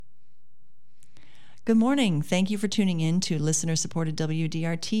Good morning. Thank you for tuning in to listener-supported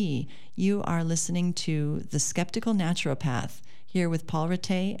WDRT. You are listening to The Skeptical Naturopath, here with Paul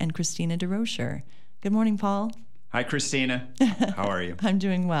Rattay and Christina DeRocher. Good morning, Paul. Hi, Christina. How are you? I'm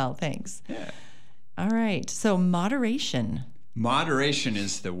doing well, thanks. Yeah. All right. So moderation. Moderation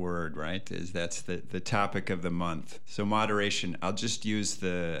is the word, right? That's the topic of the month. So moderation. I'll just use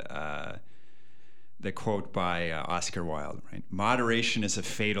the quote by Oscar Wilde, right? Moderation is a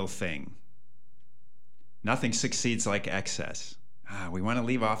fatal thing. Nothing succeeds like excess. We want to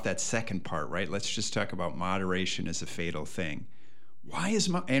leave off that second part, right? Let's just talk about moderation is a fatal thing. Why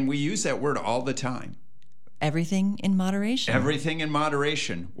is and we use that word all the time. Everything in moderation. Everything in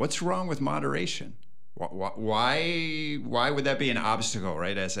moderation. What's wrong with moderation? Why would that be an obstacle,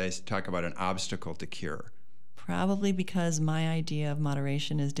 right? As I talk about an obstacle to cure. Probably because my idea of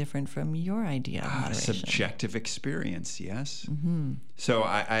moderation is different from your idea of moderation. Subjective experience, yes. Mm-hmm. So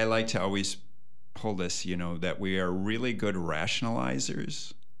I like to always pull this, that we are really good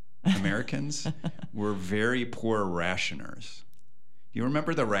rationalizers, Americans. We're very poor rationers. You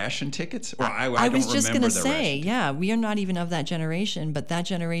remember the ration tickets? Well, I was just going to say, yeah, we are not even of that generation, but that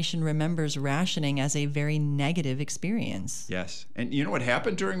generation remembers rationing as a very negative experience. Yes. And you know what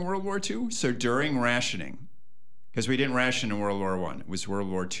happened during World War II? So during rationing, because we didn't ration in World War I, it was World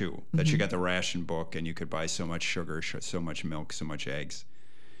War II that you got the ration book and you could buy so much sugar, so much milk, so much eggs,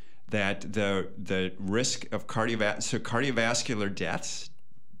 that the risk of cardiovascular deaths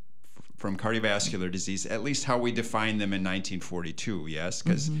from cardiovascular disease, at least how we defined them in 1942, yes?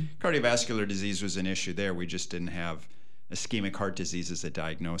 Because cardiovascular disease was an issue there. We just didn't have ischemic heart disease as a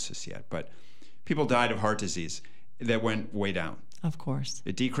diagnosis yet. But people died of heart disease. That went way down. Of course.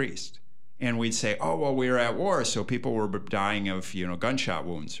 It decreased. And we'd say, oh, well, we were at war, so people were dying of, gunshot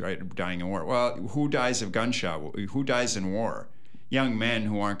wounds, right? Dying in war. Well, who dies of who dies in war? Young men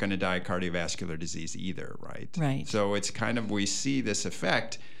who aren't going to die of cardiovascular disease either, right? Right. So it's we see this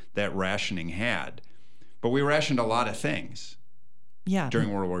effect that rationing had. But we rationed a lot of things. Yeah.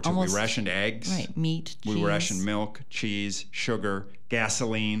 During World War II. We rationed eggs. Right. Meat, cheese. We rationed milk, cheese, sugar,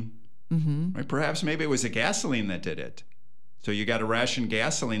 gasoline. Mm-hmm. Right? Perhaps maybe it was the gasoline that did it. So you got to ration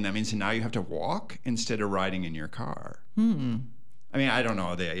gasoline. That means now you have to walk instead of riding in your car. I mean, I don't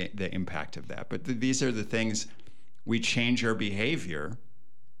know the impact of that. But these are the things. We change our behavior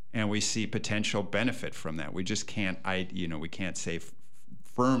and we see potential benefit from that. We just can't, we can't say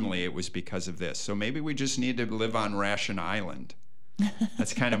firmly it was because of this. So maybe we just need to live on Ration Island.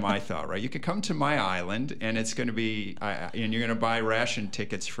 That's kind of my thought, right? You could come to my island and it's going to be, and you're going to buy ration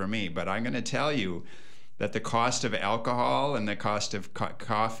tickets for me, but I'm going to tell you that the cost of alcohol and the cost of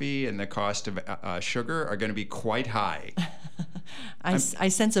coffee and the cost of sugar are going to be quite high. I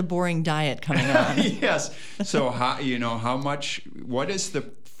sense a boring diet coming on. Yes. So what is the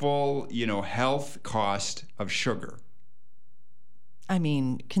full, health cost of sugar? I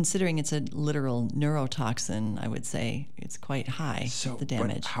mean, considering it's a literal neurotoxin, I would say it's quite high, the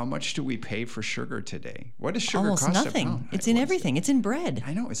damage. But how much do we pay for sugar today? What does sugar cost? Almost nothing. A pound? It's in everything. It's in bread.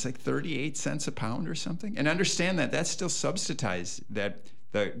 I know. It's like 38 cents a pound or something. And understand that that's still subsidized, that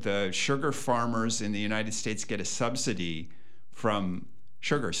the sugar farmers in the United States get a subsidy from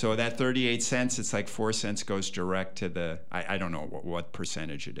sugar. So that 38 cents, it's like 4 cents goes direct to the, I don't know what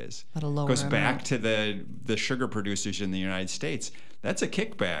percentage it is. At a lower goes amount. back to the sugar producers in the United States. That's a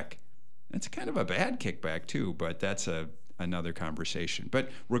kickback. That's kind of a bad kickback too, but that's another conversation.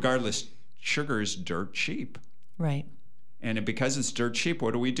 But regardless, sugar is dirt cheap. Right. And because it's dirt cheap,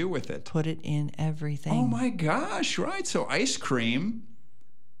 what do we do with it? Put it in everything. Oh my gosh, right. So ice cream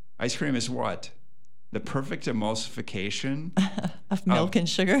is what? The perfect emulsification of milk and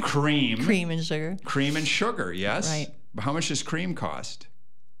sugar. Cream and sugar. Cream and sugar, yes. Right. How much does cream cost?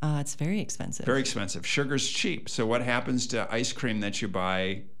 It's very expensive. Very expensive. Sugar's cheap. So what happens to ice cream that you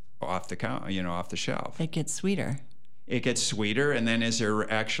buy off the shelf? It gets sweeter. It gets sweeter, and then is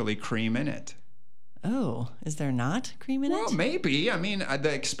there actually cream in it? Oh, is there not cream in it? Well, maybe. I mean,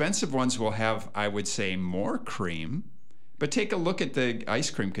 the expensive ones will have, I would say, more cream. But take a look at the ice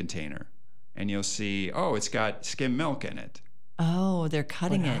cream container, and you'll see, it's got skim milk in it. Oh, they're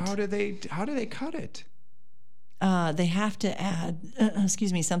cutting it. How do they cut it? They have to add,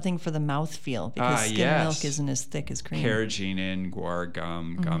 something for the mouthfeel because skim milk isn't as thick as cream. Carrageenan, guar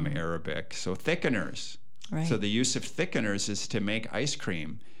gum, gum arabic. So thickeners. Right. So the use of thickeners is to make ice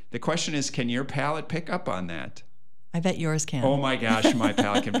cream. The question is, can your palate pick up on that? I bet yours can. Oh my gosh, my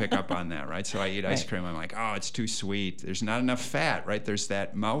palate can pick up on that, right? So I eat ice cream. I'm like, it's too sweet. There's not enough fat, right? There's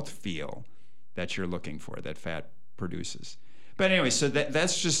that mouthfeel that you're looking for, that fat produces. But anyway, so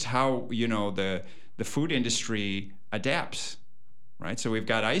that's just how, the food industry adapts, right? So we've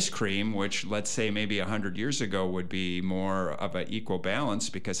got ice cream, which let's say maybe 100 years ago would be more of an equal balance,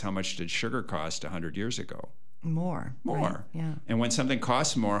 because how much did sugar cost 100 years ago? More. Right? Yeah. And when something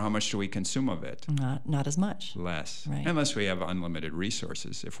costs more, how much do we consume of it? Not as much. Less. Right. Unless we have unlimited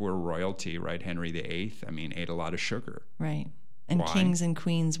resources. If we're royalty, right? Henry VIII, ate a lot of sugar. Right. And Why? Kings and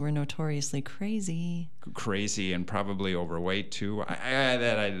queens were notoriously crazy. Crazy and probably overweight too.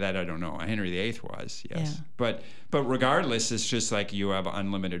 That I don't know. Henry VIII was, yes. Yeah. But regardless, it's just like you have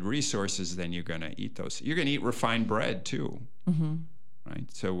unlimited resources, then you're going to eat those. You're going to eat refined bread too. Mm-hmm. Right?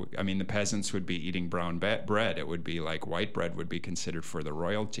 So, the peasants would be eating brown bread. It would be like white bread would be considered for the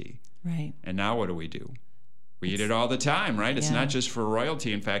royalty. Right. And now what do? We eat it all the time, right? It's not just for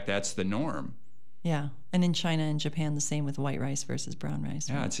royalty. In fact, that's the norm. Yeah. And in China and Japan, the same with white rice versus brown rice.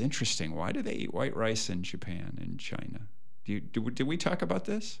 Yeah, right? it's interesting. Why do they eat white rice in Japan and China? Did we talk about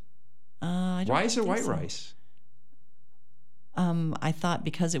this? I don't Why is it think white so. rice? I thought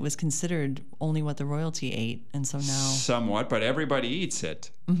because it was considered only what the royalty ate, and so now Somewhat, but everybody eats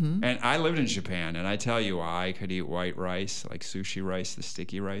it. Mm-hmm. And I lived in Japan, and I tell you, I could eat white rice, like sushi rice, the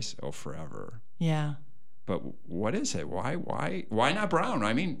sticky rice, forever. Yeah. But what is it? Why not brown?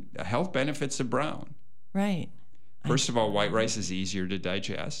 The health benefits of brown. Right. First of all, white rice is easier to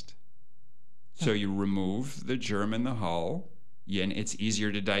digest. So you remove the germ in the hull, and it's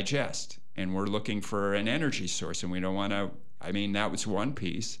easier to digest. And we're looking for an energy source, and we don't want to. That was one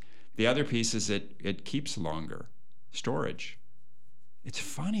piece. The other piece is it keeps longer. Storage. It's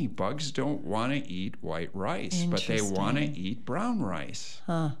funny, bugs don't want to eat white rice, but they want to eat brown rice.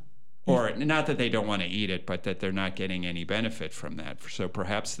 Huh. Or not that they don't want to eat it, but that they're not getting any benefit from that. So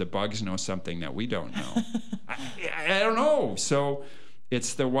perhaps the bugs know something that we don't know. I don't know. So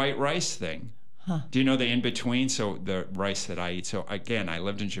it's the white rice thing. Huh. Do you know the in-between? So the rice that I eat. So again, I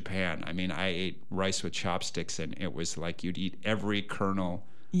lived in Japan. I ate rice with chopsticks, and it was like you'd eat every kernel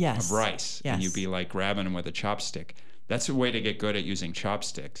of rice. Yes. And you'd be like grabbing them with a chopstick. That's a way to get good at using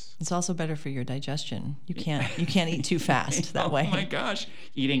chopsticks. It's also better for your digestion. You can't eat too fast that way. Oh my gosh,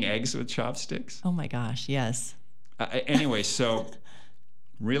 eating eggs with chopsticks. Oh my gosh, yes. Anyway, so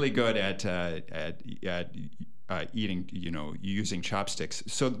really good at eating, using chopsticks.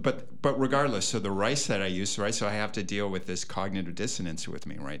 So, but regardless, so the rice that I use, right? So I have to deal with this cognitive dissonance with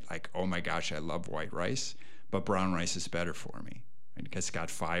me, right? Like, oh my gosh, I love white rice, but brown rice is better for me, right? Because it's got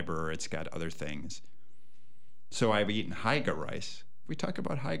fiber, it's got other things. So I've eaten Haiga rice. We talk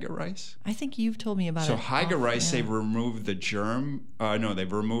about Haiga rice? I think you've told me about it. So Haiga rice, they've removed the germ. No,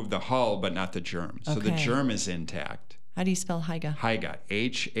 they've removed the hull, but not the germ. So the germ is intact. How do you spell Haiga? Haiga,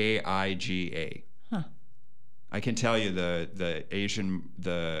 Haiga. Huh. I can tell you the Asian,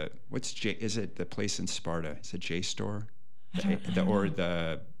 is it the place in Sparta? Is it J-Store?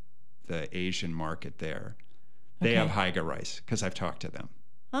 The Asian market there. They have Haiga rice because I've talked to them.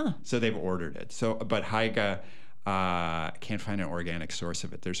 Huh. So they've ordered it. But Haiga, can't find an organic source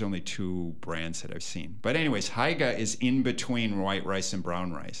of it. There's only 2 brands that I've seen. But anyways, Haiga is in between white rice and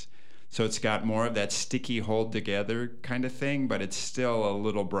brown rice. So it's got more of that sticky hold together kind of thing, but it's still a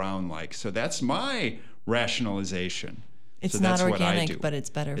little brown-like. So that's my rationalization. It's not organic, but it's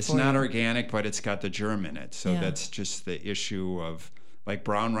better for you. It's not organic, but it's got the germ in it. So that's just the issue of, like,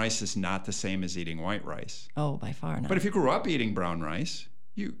 brown rice is not the same as eating white rice. Oh, by far not. But if you grew up eating brown rice,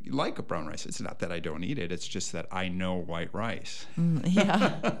 you like a brown rice. It's not that I don't eat it. It's just that I know white rice.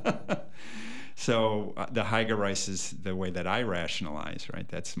 Yeah. So the Haiga rice is the way that I rationalize, right?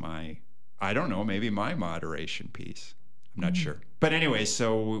 That's I don't know, maybe my moderation piece. I'm not sure. But anyway,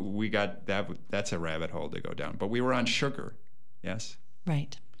 so we got that. That's a rabbit hole to go down. But we were on sugar, yes?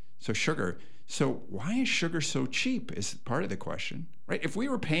 Right. So sugar. So why is sugar so cheap is part of the question, right? If we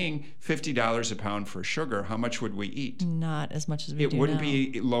were paying $50 a pound for sugar, how much would we eat? Not as much as we do now. It wouldn't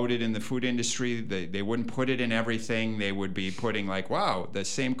be loaded in the food industry. They wouldn't put it in everything. They would be putting like, wow, the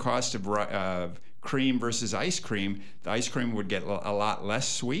same cost of cream versus ice cream. The ice cream would get a lot less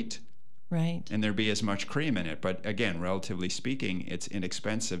sweet. Right. And there'd be as much cream in it. But again, relatively speaking, it's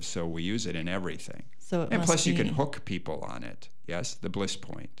inexpensive, so we use it in everything. And plus you can hook people on it. Yes, the bliss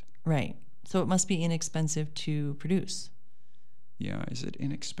point. Right. So it must be inexpensive to produce. Yeah, is it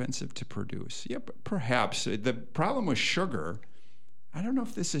inexpensive to produce? Yeah, perhaps. The problem with sugar, I don't know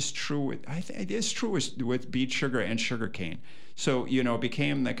if this is true. I think it is true with beet sugar and sugar cane. So, it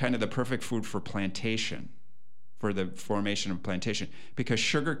became the perfect food for plantation, for the formation of plantation. Because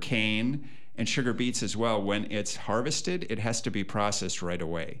sugar cane and sugar beets as well, when it's harvested, it has to be processed right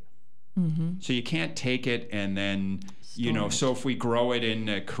away. Mm-hmm. So you can't take it and then, so if we grow it in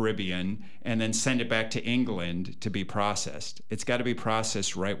the Caribbean and then send it back to England to be processed, it's got to be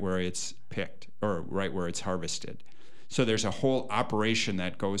processed right where it's picked or right where it's harvested. So there's a whole operation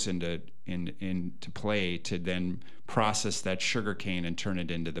that goes into play to then process that sugar cane and turn it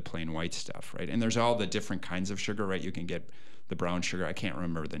into the plain white stuff, right? And there's all the different kinds of sugar, right? You can get the brown sugar. I can't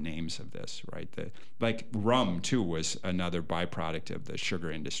remember the names of this, right? Like rum too was another byproduct of the sugar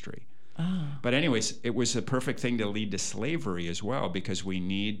industry. But anyways, it was a perfect thing to lead to slavery as well, because we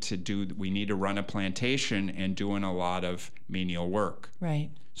need to run a plantation and doing a lot of menial work.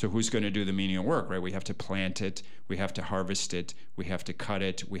 Right. So who's going to do the menial work, right? We have to plant it, we have to harvest it, we have to cut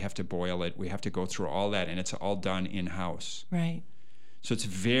it, we have to boil it, we have to go through all that, and it's all done in-house. Right. So it's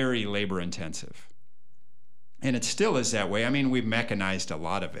very labor intensive. And it still is that way. I mean, we've mechanized a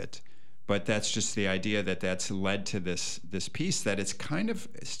lot of it, but that's just the idea that's led to this piece that it's kind of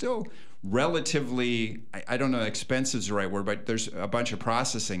still relatively, I don't know, expensive is the right word, but there's a bunch of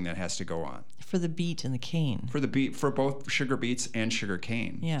processing that has to go on. For the beet and the cane. For both sugar beets and sugar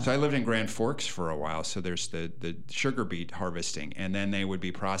cane. Yeah. So I lived in Grand Forks for a while, so there's the sugar beet harvesting, and then they would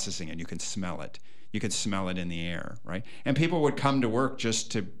be processing, and you can smell it. You could smell it in the air, right? And people would come to work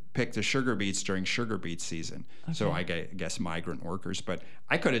just to pick the sugar beets during sugar beet season. Okay. So I guess migrant workers, but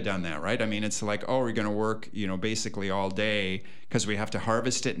I could have done that, right? I mean, it's like, we're going to work, basically all day because we have to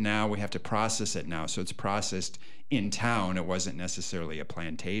harvest it now, we have to process it now. So it's processed in town. It wasn't necessarily a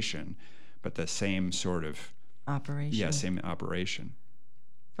plantation, but the same sort of operation. Yeah, same operation.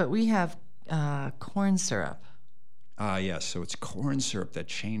 But we have corn syrup. Yes. So it's corn syrup that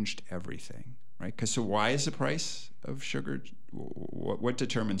changed everything, right? So why is the price of sugar? What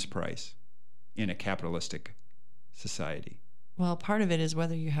determines price in a capitalistic society? Well, part of it is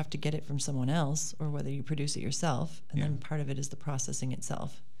whether you have to get it from someone else or whether you produce it yourself, and then part of it is the processing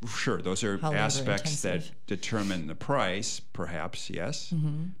itself. Sure, those are aspects that determine the price, perhaps, yes,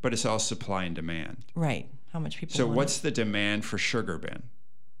 but it's all supply and demand. Right, how much people want what's the demand for sugar been?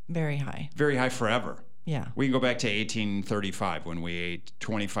 Very high. Very high forever. Yeah. We can go back to 1835 when we ate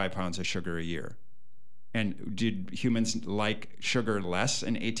 25 pounds of sugar a year. And did humans like sugar less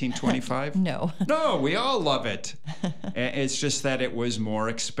in 1825? No. No, we all love it. It's just that it was more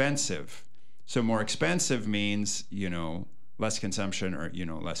expensive. So more expensive means, less consumption or,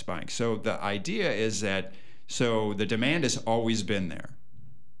 less buying. So the idea is that, the demand has always been there.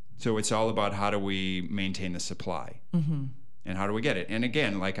 So it's all about how do we maintain the supply and how do we get it? And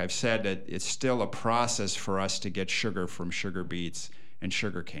again, like I've said, it's still a process for us to get sugar from sugar beets and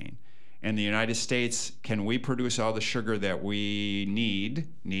sugar cane. In the United States, can we produce all the sugar that we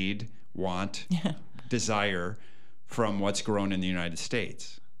want, desire from what's grown in the United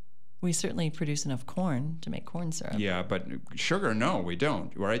States? We certainly produce enough corn to make corn syrup. Yeah, but sugar, no, we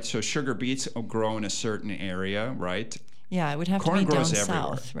don't, right? So sugar beets grow in a certain area, right? Yeah, it would have corn to be grows down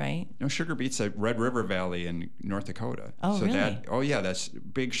everywhere. South, right? No, sugar beets at Red River Valley in North Dakota. Oh, so really? That's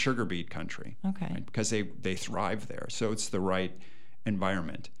big sugar beet country. Okay. Right? Because they thrive there. So it's the right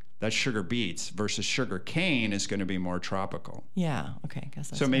environment. That's sugar beets versus sugar cane is going to be more tropical. Yeah, okay. Guess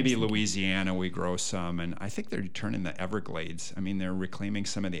that's so maybe Louisiana, we grow some, and I think they're turning the Everglades. I mean, they're reclaiming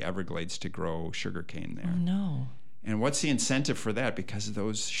some of the Everglades to grow sugar cane there. Oh, no. And what's the incentive for that? Because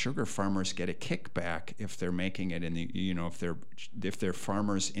those sugar farmers get a kickback if they're making it in the, if they're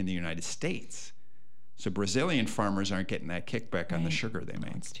farmers in the United States. So Brazilian farmers aren't getting that kickback on the sugar they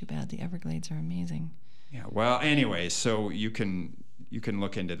make. It's too bad. The Everglades are amazing. Yeah. Well, anyway, so you can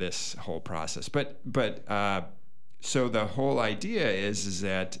look into this whole process, but so the whole idea is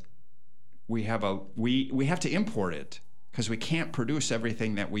that we have to import it because we can't produce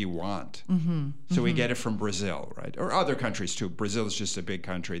everything that we want. So we get it from Brazil, right, or other countries too. Brazil is just a big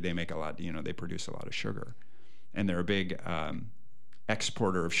country; they make a lot. They produce a lot of sugar, and they're a big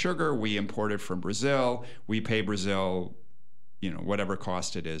exporter of sugar. We import it from Brazil. We pay Brazil, whatever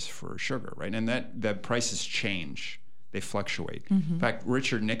cost it is for sugar, right? And that prices change. They fluctuate. In fact,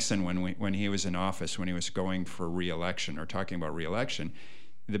 Richard Nixon, when he was in office, when he was going for re-election or talking about re-election,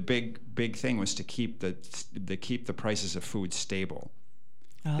 the big thing was to keep the prices of food stable.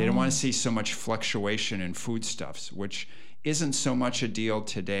 They didn't want to see so much fluctuation in foodstuffs, which isn't so much a deal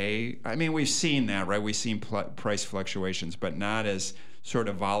today. I mean, we've seen that, right? We've seen price fluctuations, but not as sort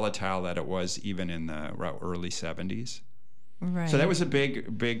of volatile that it was even in the early 70s. Right. So that was a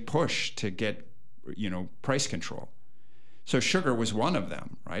big push to get, price control. So sugar was one of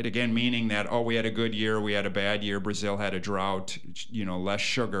them, right? Again, meaning that, we had a good year, we had a bad year, Brazil had a drought, less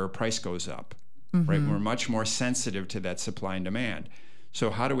sugar, price goes up, right? We're much more sensitive to that supply and demand. So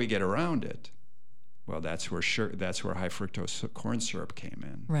how do we get around it? Well, that's where high fructose corn syrup came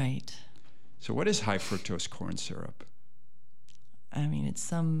in. Right. So what is high fructose corn syrup? I mean, it's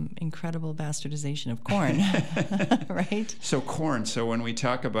some incredible bastardization of corn, right? So corn. So when we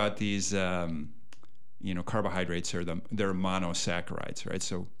talk about these, carbohydrates they're monosaccharides, right?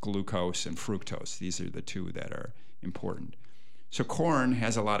 So glucose and fructose, these are the two that are important. So corn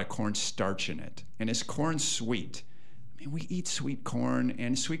has a lot of corn starch in it. And is corn sweet? I mean, we eat sweet corn,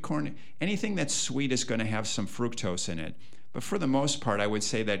 and sweet corn, anything that's sweet is going to have some fructose in it. But for the most part, I would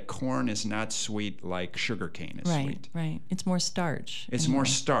say that corn is not sweet like sugarcane is sweet. Right. It's more starch. It's more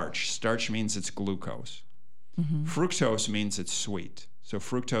starch. Starch means it's glucose. Mm-hmm. Fructose means it's sweet. So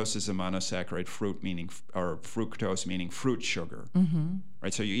fructose is a monosaccharide, fructose meaning fruit sugar. Mm-hmm.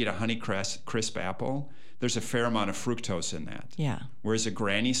 Right? So you eat a Honeycrisp apple, there's a fair amount of fructose in that. Yeah. Whereas a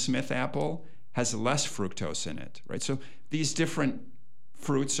Granny Smith apple has less fructose in it, right? So these different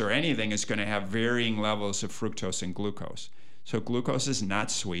fruits or anything is going to have varying levels of fructose and glucose. So glucose is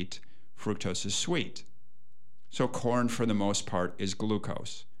not sweet, fructose is sweet. So corn, for the most part, is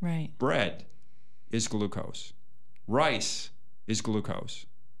glucose. Right. Bread is glucose. Rice is glucose.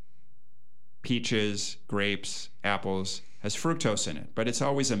 Peaches, grapes, apples has fructose in it, but it's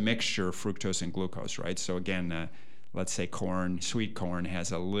always a mixture of fructose and glucose, right? So again, let's say sweet corn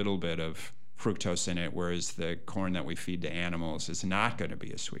has a little bit of fructose in it, whereas the corn that we feed to animals is not going to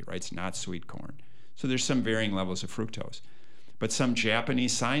be as sweet, right? It's not sweet corn. So there's some varying levels of fructose. But some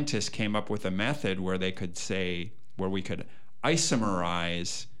Japanese scientists came up with a method where we could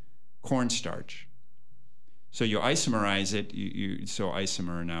isomerize cornstarch. So you isomerize it. So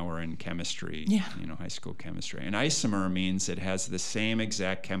isomer, now we're in chemistry, high school chemistry. And isomer means it has the same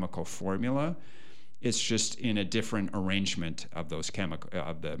exact chemical formula. It's just in a different arrangement of those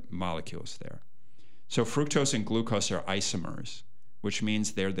of the molecules there. So fructose and glucose are isomers, which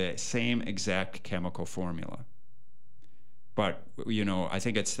means they're the same exact chemical formula. But, I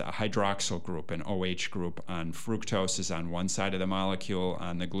think it's the hydroxyl group, an OH group on fructose is on one side of the molecule,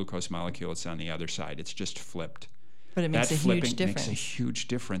 on the glucose molecule it's on the other side. It's just flipped. But it makes a huge difference. Makes a huge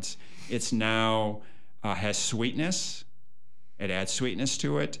difference. It's now has sweetness. It adds sweetness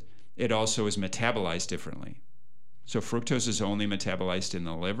to it. It also is metabolized differently. So fructose is only metabolized in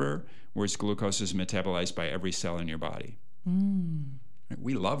the liver, whereas glucose is metabolized by every cell in your body. Mm.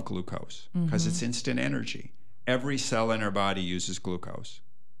 We love glucose because it's instant energy. Every cell in our body uses glucose.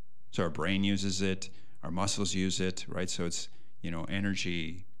 So our brain uses it, our muscles use it, right? So it's,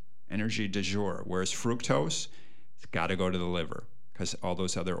 energy du jour. Whereas fructose, it's got to go to the liver because all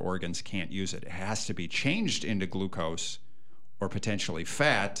those other organs can't use it. It has to be changed into glucose or potentially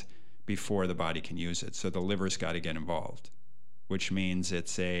fat before the body can use it. So the liver's got to get involved, which means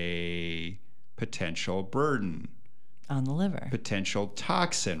it's a potential burden on the liver. Potential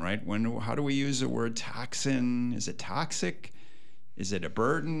toxin, right? How do we use the word toxin? Is it toxic? Is it a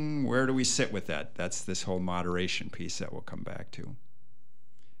burden? Where do we sit with that? That's this whole moderation piece that we'll come back to.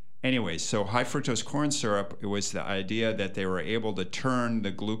 Anyway, so high fructose corn syrup, it was the idea that they were able to turn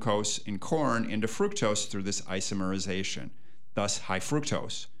the glucose in corn into fructose through this isomerization, thus high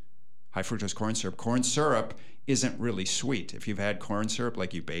fructose. High fructose corn syrup. Corn syrup isn't really sweet. If you've had corn syrup,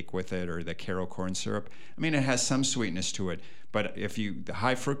 like you bake with it, or the Karo corn syrup, I mean, it has some sweetness to it. But the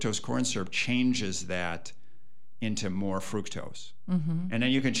high fructose corn syrup changes that into more fructose. Mm-hmm. And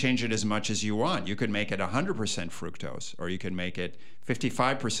then you can change it as much as you want. You could make it 100% fructose, or you can make it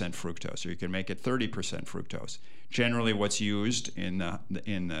 55% fructose, or you can make it 30% fructose. Generally, what's used in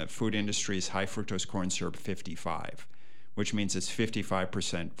the food industry is high fructose corn syrup 55, which means it's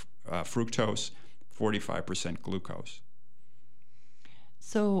 55% fructose, 45% glucose.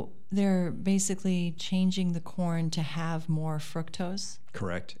 So they're basically changing the corn to have more fructose?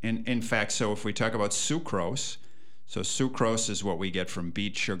 Correct. And in fact, so if we talk about sucrose, so sucrose is what we get from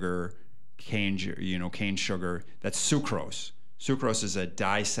beet sugar, cane sugar. That's sucrose. Sucrose is a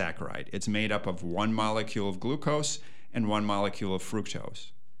disaccharide. It's made up of one molecule of glucose and one molecule of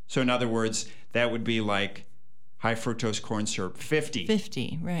fructose. So in other words, that would be like high fructose corn syrup 50.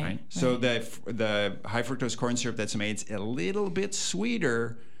 50, right. So the high fructose corn syrup that's made is a little bit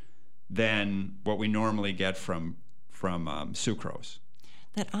sweeter than what we normally get from sucrose.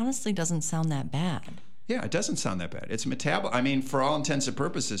 That honestly doesn't sound that bad. Yeah, it doesn't sound that bad. It's for all intents and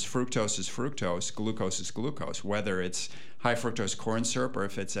purposes, fructose is fructose, glucose is glucose. Whether it's high fructose corn syrup or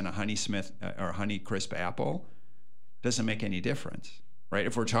if it's in a Honey Smith or Honeycrisp apple, doesn't make any difference, right?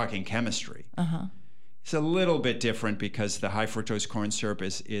 If we're talking chemistry. Uh-huh. It's a little bit different because the high fructose corn syrup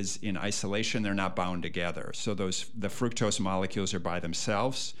is in isolation. They're not bound together. So the fructose molecules are by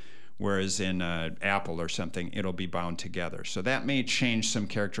themselves, whereas in an apple or something, it'll be bound together. So that may change some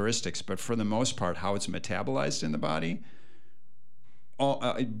characteristics, but for the most part, how it's metabolized in the body,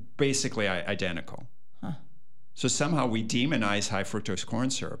 basically identical. Huh. So somehow we demonize high fructose corn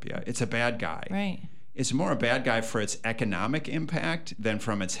syrup. Yeah, it's a bad guy. Right. it's more a bad guy for its economic impact than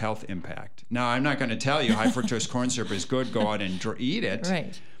from its health impact. Now, I'm not going to tell you high fructose corn syrup is good. Go out and eat it.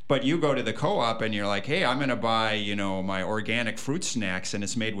 Right. But you go to the co-op and you're like, hey, I'm going to buy, my organic fruit snacks and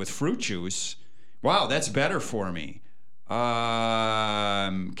it's made with fruit juice. Wow, that's better for me.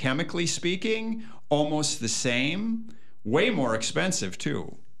 Chemically speaking, almost the same. Way more expensive,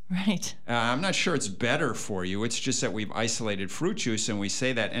 too. Right. I'm not sure it's better for you. It's just that we've isolated fruit juice and we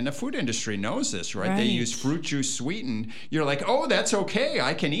say that. And the food industry knows this, right? They use fruit juice sweetened. You're like, oh, that's okay.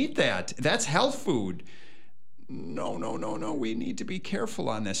 I can eat that. That's health food. No. We need to be careful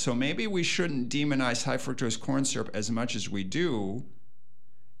on this. So maybe we shouldn't demonize high fructose corn syrup as much as we do.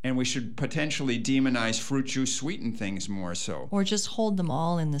 And we should potentially demonize fruit juice sweetened things more so. Or just hold them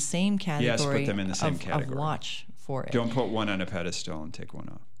all in the same category. Yes, put them in the same category. Of watch for it. Don't put one on a pedestal and take one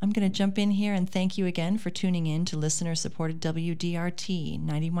off. I'm going to jump in here and thank you again for tuning in to listener-supported WDRT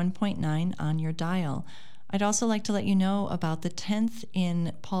 91.9 on your dial. I'd also like to let you know about the 10th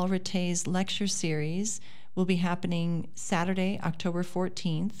in Paul Rattay's lecture series. Will be happening Saturday, October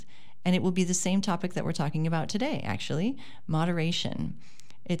 14th, and it will be the same topic that we're talking about today, actually, moderation.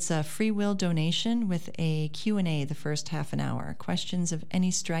 It's a free will donation with a Q&A the first half an hour. Questions of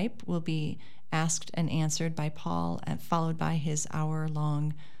any stripe will be asked and answered by Paul, followed by his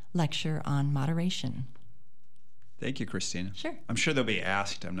hour-long lecture on moderation. Thank you, Christina. Sure. I'm sure they'll be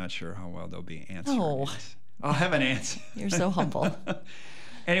asked. I'm not sure how well they'll be answered. Oh. I'll have an answer. You're so humble.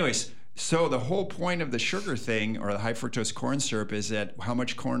 Anyways, so the whole point of the sugar thing or the high fructose corn syrup is that how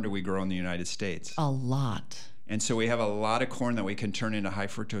much corn do we grow in the United States? A lot. And so we have a lot of corn that we can turn into high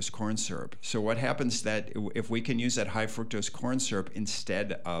fructose corn syrup. So what happens that if we can use that high fructose corn syrup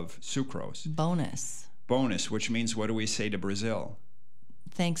instead of sucrose? Bonus, which means what do we say to Brazil?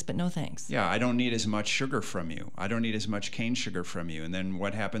 Thanks, but no thanks. Yeah, I don't need as much sugar from you. I don't need as much cane sugar from you. And then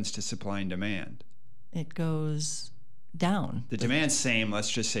what happens to supply and demand? It goes down. The demand's same. Let's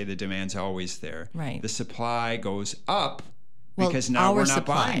just say the demand's always there. Right. The supply goes up because now we're not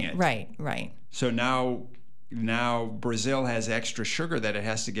buying it. Right. So now Brazil has extra sugar that it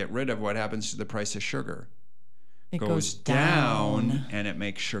has to get rid of. What happens to the price of sugar? It goes down and it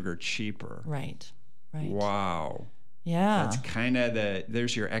makes sugar cheaper. Right. Wow. Yeah. That's kind of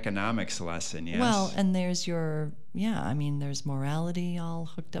there's your economics lesson, yes? Well, and there's there's morality all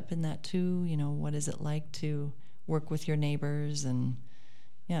hooked up in that too. What is it like to work with your neighbors? And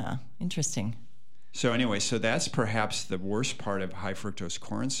yeah, interesting. So anyway, that's perhaps the worst part of high fructose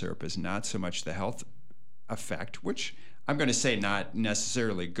corn syrup is not so much the health effect, which I'm going to say not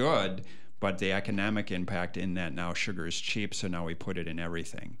necessarily good, but the economic impact in that now sugar is cheap, so now we put it in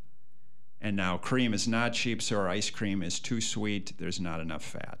everything. And now cream is not cheap, so our ice cream is too sweet. There's not enough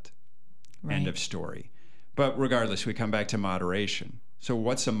fat. Right. End of story. But regardless, we come back to moderation. So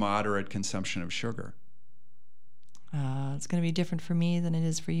what's a moderate consumption of sugar? It's going to be different for me than it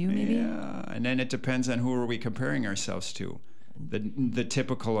is for you, maybe? Yeah, and then it depends on who are we comparing ourselves to. The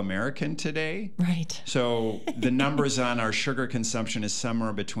typical American today. Right. So the numbers on our sugar consumption is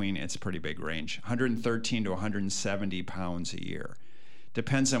somewhere between, it's a pretty big range, 113 to 170 pounds a year.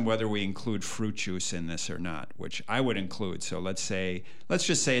 Depends on whether we include fruit juice in this or not, which I would include. So let's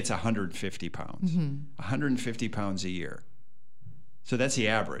just say it's 150 pounds. 150 pounds a year. So that's the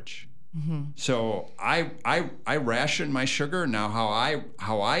average. So I ration my sugar. Now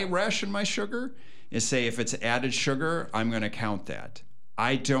how I ration my sugar is, say, if it's added sugar, I'm going to count that.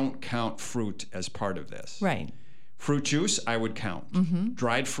 I don't count fruit as part of this. Right. Fruit juice, I would count.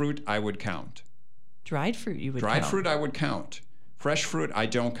 Dried fruit, I would count. Dried fruit, you would count. Dried fruit, I would count. Fresh fruit, I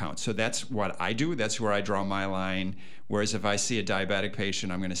don't count. So that's what I do. That's where I draw my line. Whereas if I see a diabetic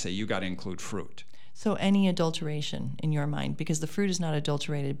patient, I'm going to say, you got to include fruit. So any adulteration in your mind, because the fruit is not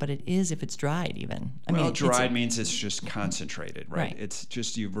adulterated, but it is if it's dried even. Dried means it's just concentrated, right? Right. It's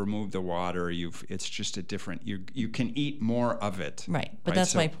just you've removed the water. It's just a different. You can eat more of it. Right, but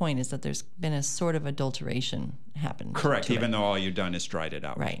that's my point, is that there's been a sort of adulteration happened. Correct, even though all you've done is dried it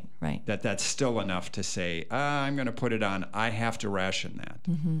out. Right. That's still enough to say, I'm going to put it on. I have to ration that.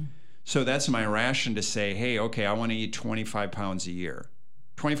 So that's my ration to say, hey, okay, I want to eat 25 pounds a year.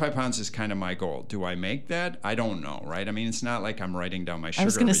 25 pounds is kind of my goal. Do I make that? I don't know, right? I mean, it's not like I'm writing down my sugar. I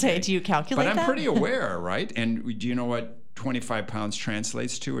was going to say, day. do you calculate that? But I'm pretty aware, right? And do you know what 25 pounds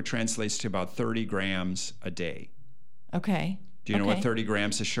translates to? It translates to about 30 grams a day. Okay. Do you know what 30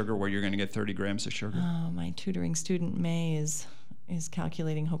 grams of sugar, where you're going to get 30 grams of sugar? Oh, my tutoring student, May, is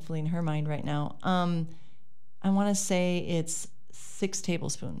calculating, hopefully in her mind right now. I want to say it's 6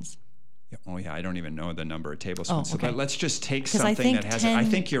 tablespoons. Oh, yeah, I don't even know the number of tablespoons. Oh, okay. But let's just take something that has I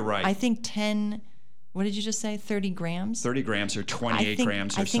think you're right. I think 10 what did you just say? 30 grams? 30 grams or 28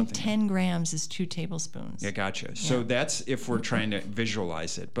 grams or I think something. 10 grams is 2 tablespoons. Yeah, gotcha. So that's if we're trying to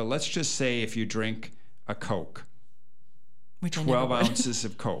visualize it. But let's just say if you drink a Coke, Which 12 ounces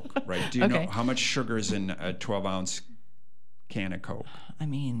of Coke, right? Do you Okay. know how much sugar is in a 12-ounce can of Coke? I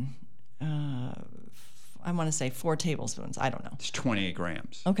mean, I want to say 4 tablespoons. I don't know. It's 28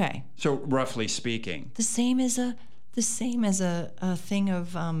 grams. Okay. So roughly speaking. The same as a thing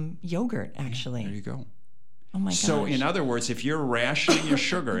of yogurt, actually. There you go. Oh my gosh. So in other words, if you're rationing your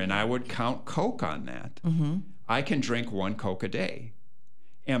sugar, and I would count Coke on that, I can drink 1 Coke a day.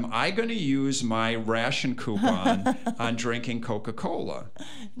 Am I going to use my ration coupon on drinking Coca-Cola?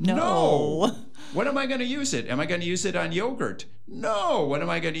 No. What am I going to use it? Am I going to use it on yogurt? No. What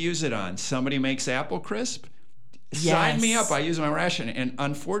am I going to use it on? Somebody makes Apple Crisp? Sign me Yes. up. I use my ration. And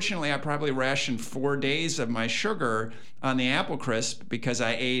unfortunately, I probably rationed 4 days of my sugar on the Apple Crisp because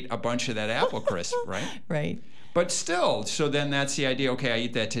I ate a bunch of that Apple Crisp, right? Right. But still, so then that's the idea. Okay, I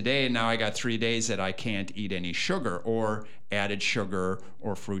eat that today, and now I got 3 days that I can't eat any sugar or added sugar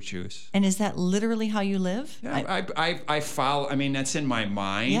or fruit juice. And is that literally how you live? Yeah, I follow. I mean, that's in my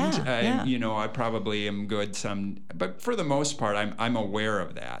mind. Yeah. You know, I probably am good but for the most part, I'm aware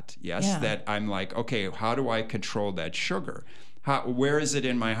of that. Yes, Yeah. that I'm like, okay, how do I control that sugar? Where is it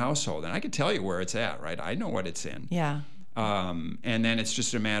in my household? And I can tell you where it's at, right? I know what it's in. Yeah. And then it's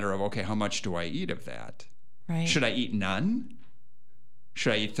just a matter of, okay, how much do I eat of that? Right. Should I eat none?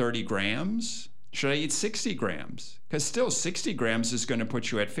 Should I eat 30 grams? Should I eat 60 grams? Because still 60 grams is going to put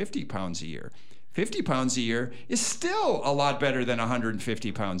you at 50 pounds a year. 50 pounds a year is still a lot better than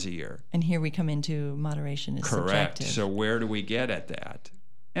 150 pounds a year. And here we come into moderation is Correct. subjective. So where do we get at that?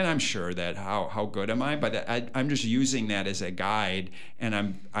 And I'm sure that how good am I? But I'm just using that as a guide,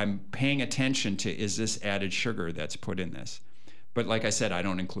 and I'm paying attention to, is this added sugar that's put in this? But like I said, I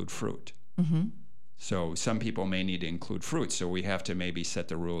don't include fruit. Mm-hmm. So some people may need to include fruit, so we have to maybe set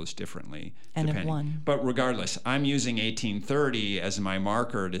the rules differently. N of depending. 1. But regardless, I'm using 1830 as my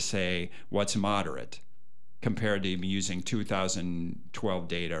marker to say what's moderate compared to using 2012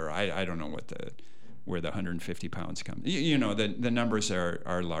 data, or I don't know where the 150 pounds come. You know, the numbers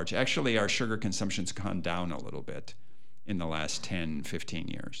are large. Actually, our sugar consumption's gone down a little bit in the last 10, 15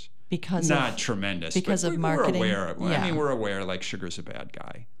 years. Not tremendous. Because but of marketing. We're aware. Yeah. I mean, we're aware like sugar's a bad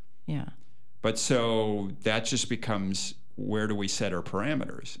guy. Yeah. But so that just becomes, where do we set our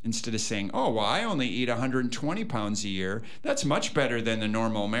parameters? Instead of saying, oh, well, I only eat 120 pounds a year. That's much better than the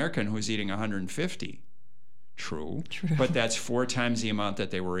normal American who's eating 150. True. But that's 4 times the amount that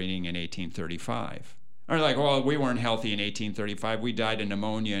they were eating in 1835. Or like, well, we weren't healthy in 1835. We died of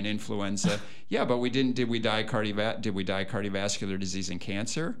pneumonia and influenza. Yeah, but did we die cardiovascular disease and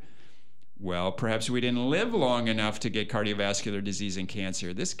cancer? Well, perhaps we didn't live long enough to get cardiovascular disease and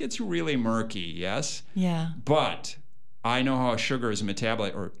cancer. This gets really murky, yes? Yeah. But I know how sugar is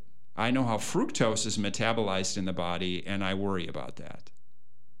metabolized, or I know how fructose is metabolized in the body, and I worry about that.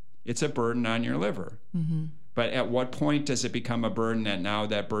 It's a burden on your liver. Mm-hmm. But at what point does it become a burden that now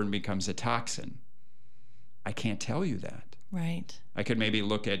that burden becomes a toxin? I can't tell you that. Right. I could maybe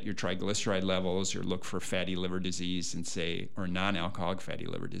look at your triglyceride levels or look for fatty liver disease and say, or non-alcoholic fatty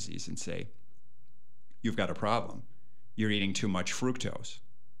liver disease and say, you've got a problem. You're eating too much fructose.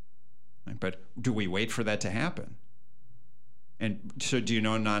 Right? But do we wait for that to happen? And so do you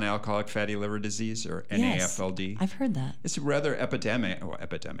know non-alcoholic fatty liver disease, or NAFLD? I've heard that. It's rather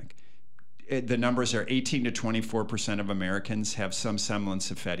epidemic. The numbers are 18 to 24% of Americans have some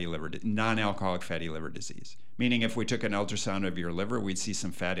semblance of non-alcoholic fatty liver disease. Meaning if we took an ultrasound of your liver, we'd see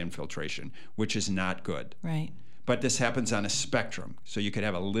some fat infiltration, which is not good. Right. But this happens on a spectrum. So you could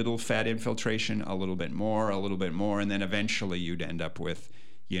have a little fat infiltration, a little bit more, and then eventually you'd end up with,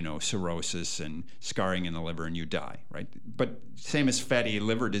 cirrhosis and scarring in the liver, and you die, right? But same as fatty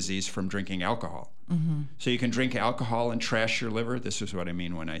liver disease from drinking alcohol. Mm-hmm. So you can drink alcohol and trash your liver. This is what I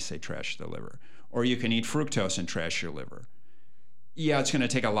mean when I say trash the liver. Or you can eat fructose and trash your liver. Yeah, it's going to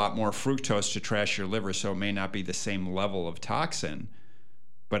take a lot more fructose to trash your liver, so it may not be the same level of toxin,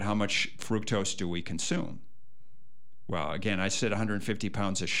 but how much fructose do we consume? Well, again, I said 150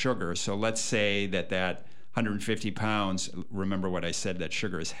 pounds of sugar, so let's say that 150 pounds, remember what I said, that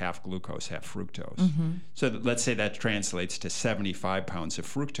sugar is half glucose, half fructose. Mm-hmm. So let's say that translates to 75 pounds of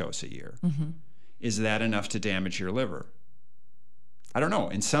fructose a year. Mm-hmm. Is that enough to damage your liver? I don't know.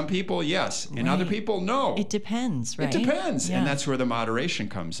 In some people, yes. In other people, no. It depends, right? It depends. Yeah. And that's where the moderation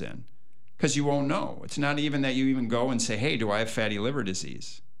comes in. Because you won't know. It's not even that you even go and say, hey, do I have fatty liver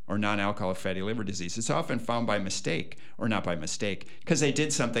disease? Or non-alcoholic fatty liver disease. It's often found by mistake, or not by mistake, because they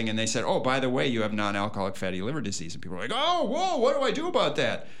did something and they said, oh, by the way, you have non-alcoholic fatty liver disease. And people are like, oh, whoa, what do I do about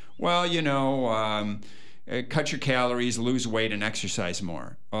that? Well, cut your calories, lose weight, and exercise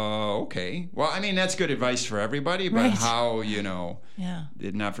more. Okay. Well, I mean, that's good advice for everybody, but Right. how, Yeah.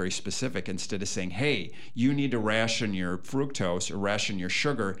 not very specific. Instead of saying, hey, you need to ration your fructose or ration your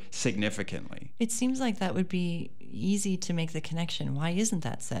sugar significantly. It seems like that would be easy to make the connection. Why isn't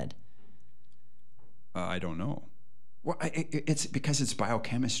that said? I don't know. Well, it's because it's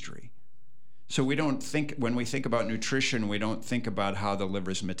biochemistry. So when we think about nutrition, we don't think about how the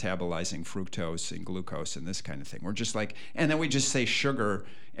liver's metabolizing fructose and glucose and this kind of thing. We're just like, and then we just say sugar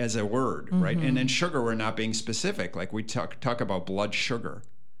as a word, right? And then sugar, we're not being specific. Like we talk about blood sugar.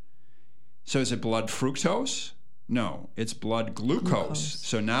 So is it blood fructose? No, it's blood glucose.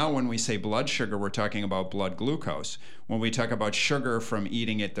 So now when we say blood sugar, we're talking about blood glucose. When we talk about sugar from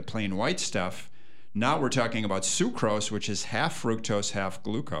eating it, the plain white stuff, now we're talking about sucrose, which is half fructose, half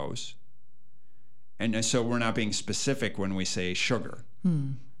glucose. And so we're not being specific when we say sugar.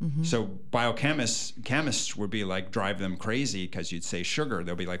 So chemists would be like, drive them crazy because you'd say sugar.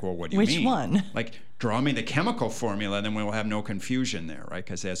 They'll be like, well, what do you mean? Which one? Like, draw me the chemical formula, then we'll have no confusion there, right?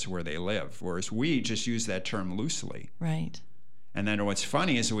 Because that's where they live. Whereas we just use that term loosely. Right. And then what's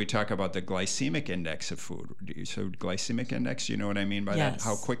funny is we talk about the glycemic index of food. So glycemic index, you know what I mean by that?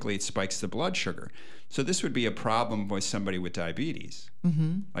 How quickly it spikes the blood sugar. So this would be a problem with somebody with diabetes.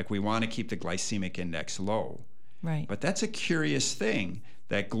 Like we want to keep the glycemic index low. Right. But that's a curious thing,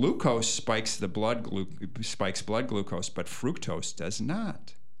 that glucose spikes blood glucose, but fructose does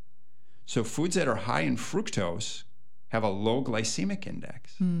not. So foods that are high in fructose have a low glycemic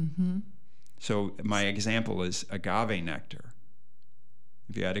index. So my example is agave nectar.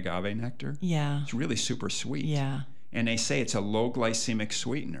 Have you had agave nectar? Yeah. It's really super sweet. Yeah. And they say it's a low glycemic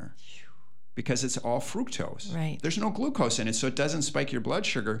sweetener because it's all fructose. Right. There's no glucose in it, so it doesn't spike your blood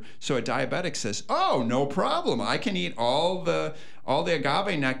sugar. So a diabetic says, oh, no problem. I can eat all the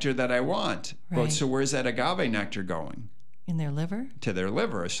agave nectar that I want. Right. But so where's that agave nectar going? In their liver? To their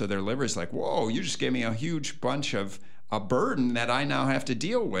liver. So their liver's like, whoa, you just gave me a huge bunch of a burden that I now have to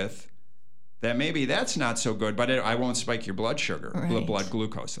deal with. That maybe that's not so good, but I won't spike your blood sugar, Right. blood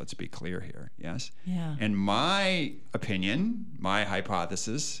glucose. Let's be clear here, yes? Yeah. And my opinion, my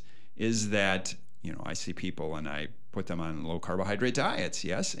hypothesis is that, I see people and I put them on low carbohydrate diets,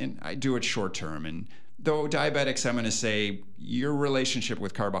 yes? And I do it short term. And though diabetics, I'm going to say your relationship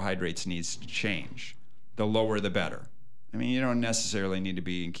with carbohydrates needs to change. The lower, the better. I mean, you don't necessarily need to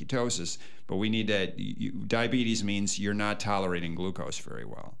be in ketosis, but we need to, diabetes means you're not tolerating glucose very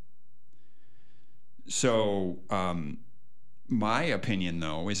well. So my opinion,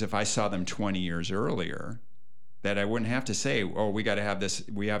 though, is if I saw them 20 years earlier, that I wouldn't have to say, oh, we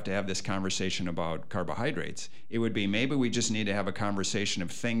have to have this conversation about carbohydrates. It would be maybe we just need to have a conversation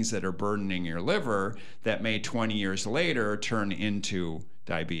of things that are burdening your liver that may 20 years later turn into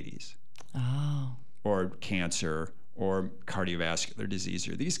diabetes. Oh. Or cancer or cardiovascular disease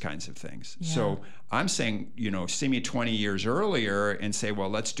or these kinds of things. Yeah. So I'm saying, see me 20 years earlier and say, well,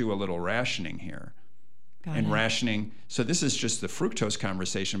 let's do a little rationing here. Got And it. rationing, so this is just the fructose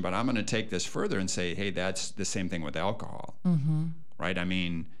conversation, but I'm going to take this further and say, hey, that's the same thing with alcohol, right? I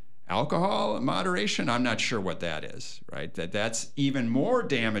mean, alcohol moderation, I'm not sure what that is, right? That's even more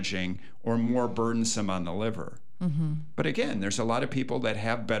damaging or more burdensome on the liver. But again, there's a lot of people that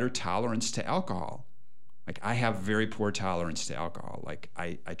have better tolerance to alcohol. Like I have very poor tolerance to alcohol. Like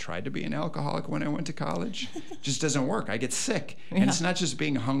I tried to be an alcoholic when I went to college. Just doesn't work. I get sick. And it's not just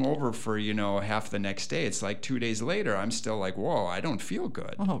being hungover for, half the next day. It's like 2 days later, I'm still like, whoa, I don't feel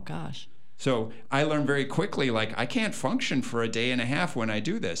good. Oh, gosh. So I learned very quickly, like I can't function for a day and a half when I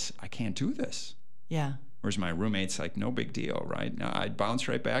do this. I can't do this. Yeah. Whereas my roommate's like, no big deal, right? Now I'd bounce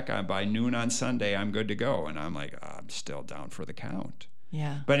right back. By noon on Sunday, I'm good to go. And I'm like, I'm still down for the count.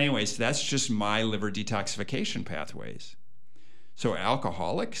 Yeah. But anyways, that's just my liver detoxification pathways. So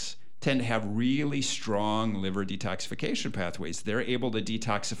alcoholics tend to have really strong liver detoxification pathways. They're able to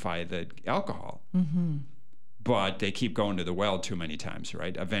detoxify the alcohol. But they keep going to the well too many times,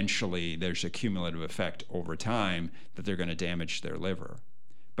 right? Eventually, there's a cumulative effect over time that they're going to damage their liver.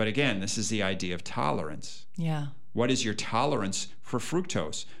 But again, this is the idea of tolerance. Yeah. What is your tolerance for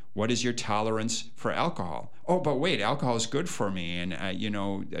fructose? What is your tolerance for alcohol? Oh, but wait, alcohol is good for me, and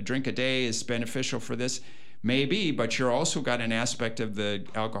a drink a day is beneficial for this. Maybe, but you're also got an aspect of the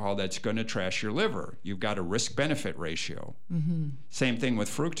alcohol that's going to trash your liver. You've got a risk-benefit ratio. Same thing with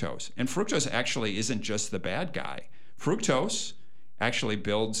fructose. And fructose actually isn't just the bad guy. Fructose actually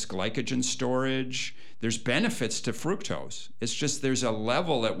builds glycogen storage. There's benefits to fructose. It's just there's a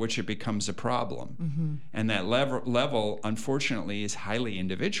level at which it becomes a problem. And that level, unfortunately, is highly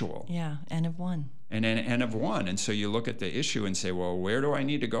individual. Yeah. N of one. and an N of 1. And so you look at the issue and say, well, where do I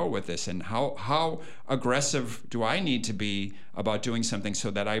need to go with this? And how aggressive do I need to be about doing something so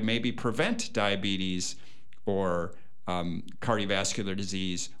that I maybe prevent diabetes or cardiovascular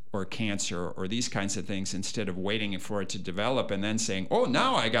disease or cancer or these kinds of things, instead of waiting for it to develop and then saying, oh,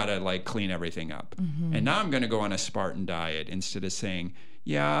 now I got to clean everything up. And now I'm going to go on a Spartan diet, instead of saying,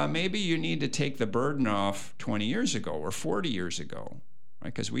 yeah, maybe you need to take the burden off 20 years ago or 40 years ago,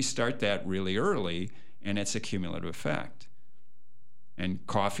 right? Because we start that really early, and it's a cumulative effect. And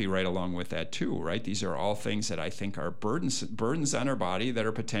coffee right along with that too, right? These are all things that I think are burdens on our body that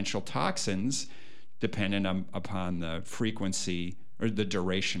are potential toxins, dependent upon the frequency or the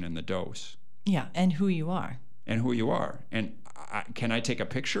duration and the dose. Yeah, and who you are. And who you are. And can I take a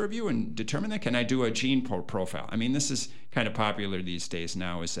picture of you and determine that? Can I do a gene profile? I mean, this is kind of popular these days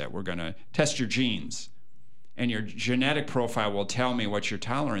now, is that we're going to test your genes. And your genetic profile will tell me what your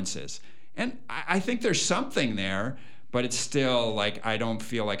tolerance is. And I think there's something there, but it's still I don't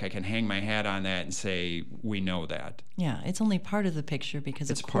feel like I can hang my hat on that and say, we know that. Yeah, it's only part of the picture, because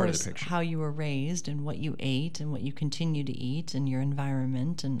it's of part course of the picture. How you were raised and what you ate and what you continue to eat and your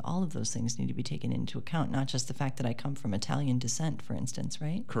environment and all of those things need to be taken into account, not just the fact that I come from Italian descent, for instance,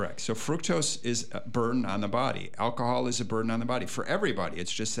 right? Correct. So fructose is a burden on the body. Alcohol is a burden on the body for everybody.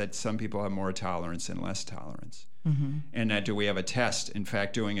 It's just that some people have more tolerance and less tolerance. And do we have a test? In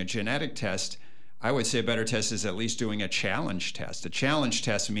fact, doing a genetic test, I would say a better test is at least doing a challenge test. A challenge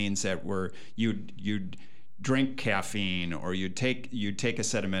test means that you'd drink caffeine, or you'd take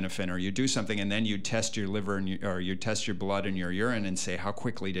acetaminophen, or you do something, and then you test your liver or you test your blood and your urine and say, how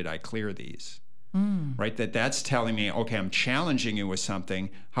quickly did I clear these? Right? That's telling me, okay, I'm challenging you with something.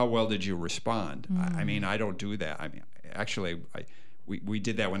 How well did you respond? I mean, I don't do that. I mean, actually, we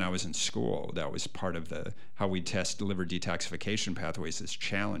did that when I was in school. That was part of how we test liver detoxification pathways, is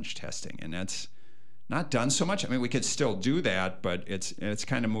challenge testing, and that's not done so much. I mean, we could still do that, but it's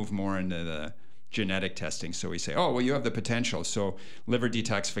kind of moved more into the genetic testing. So we say, oh, well, you have the potential. So liver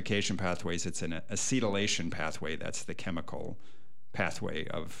detoxification pathways, it's an acetylation pathway. That's the chemical pathway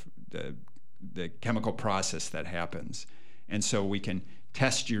of the chemical process that happens. And so we can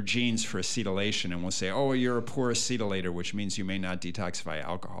test your genes for acetylation, and we'll say, oh, you're a poor acetylator, which means you may not detoxify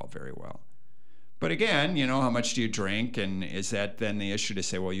alcohol very well. But again, how much do you drink? And is that then the issue to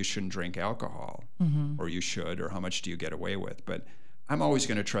say, well, you shouldn't drink alcohol, or you should, or how much do you get away with? But I'm always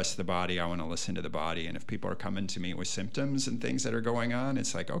going to trust the body. I want to listen to the body. And if people are coming to me with symptoms and things that are going on,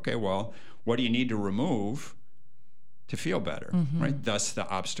 it's like, okay, well, what do you need to remove to feel better, right? Thus the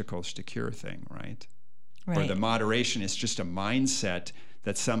obstacles to cure thing, right? Or the moderation is just a mindset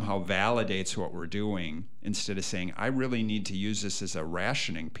that somehow validates what we're doing, instead of saying, I really need to use this as a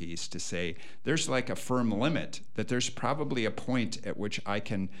rationing piece to say, there's a firm limit, that there's probably a point at which I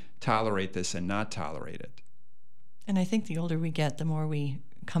can tolerate this and not tolerate it. And I think the older we get, the more we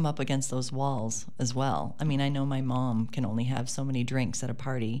come up against those walls as well. I mean, I know my mom can only have so many drinks at a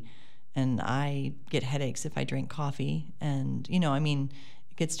party, and I get headaches if I drink coffee. And,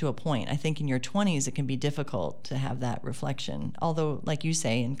 it gets to a point. I think in your 20s, it can be difficult to have that reflection. Although, like you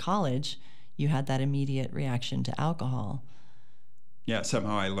say, in college, you had that immediate reaction to alcohol. Yeah,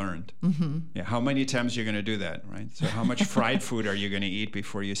 somehow I learned. Yeah, how many times are you going to do that, right? So how much fried food are you going to eat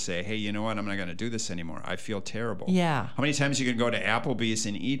before you say, hey, you know what, I'm not going to do this anymore. I feel terrible. Yeah. How many times are you going to go to Applebee's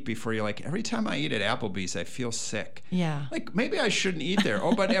and eat before you're like, every time I eat at Applebee's, I feel sick. Yeah. Maybe I shouldn't eat there.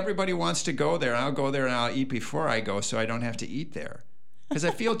 Oh, but everybody wants to go there, and I'll go there and I'll eat before I go so I don't have to eat there. Because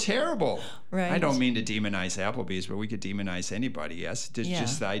I feel terrible. Right. I don't mean to demonize Applebee's, but we could demonize anybody, yes?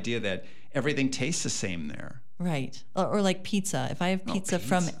 Just the idea that everything tastes the same there. Right. Or like pizza. If I have pizza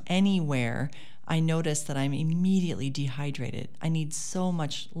from anywhere, I notice that I'm immediately dehydrated. I need so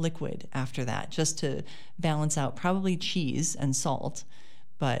much liquid after that just to balance out probably cheese and salt.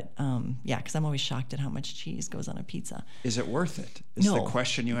 But because I'm always shocked at how much cheese goes on a pizza. Is it worth it? Is the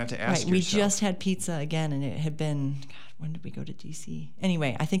question you have to ask yourself. We just had pizza again, and it had been, when did we go to D.C.?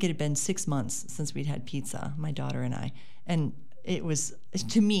 Anyway, I think it had been 6 months since we'd had pizza, my daughter and I. And it was,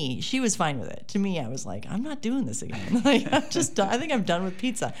 to me, she was fine with it. To me, I was like, I'm not doing this again. I think I'm done with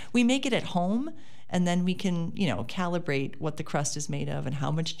pizza. We make it at home, and then we can, calibrate what the crust is made of and how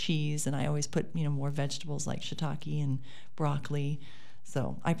much cheese. And I always put, more vegetables like shiitake and broccoli.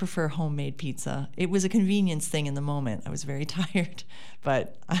 So I prefer homemade pizza. It was a convenience thing in the moment. I was very tired.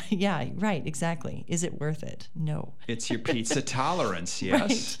 But yeah, right, exactly. Is it worth it? No. It's your pizza tolerance,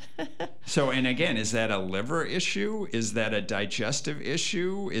 yes. Right. So, and again, is that a liver issue? Is that a digestive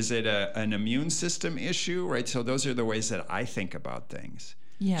issue? Is it an immune system issue? Right. So those are the ways that I think about things.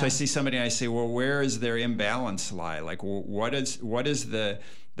 Yeah. So I see somebody and I say, well, where is their imbalance lie? Like, what is the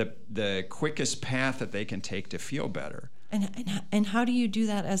the quickest path that they can take to feel better. And how do you do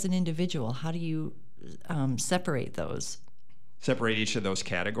that as an individual? How do you separate those? Separate each of those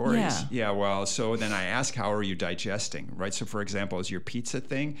categories? Yeah. Well, so then I ask, how are you digesting, right? So for example, is your pizza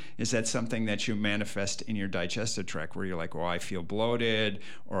thing, is that something that you manifest in your digestive tract where you're like, well, I feel bloated,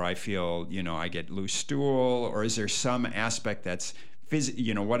 or I feel, I get loose stool, or is there some aspect that's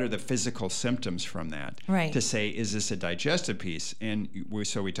what are the physical symptoms from that? Right. To say, is this a digestive piece? And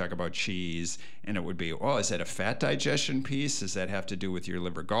so we talk about cheese, and it would be, is that a fat digestion piece? Does that have to do with your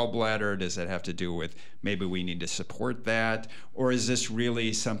liver gallbladder? Does that have to do with maybe we need to support that? Or is this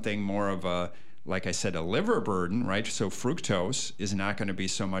really something more of a, like I said, a liver burden, right? So fructose is not going to be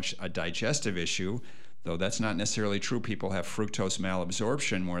so much a digestive issue, though that's not necessarily true. People have fructose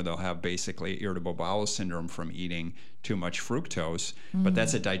malabsorption where they'll have basically irritable bowel syndrome from eating too much fructose, but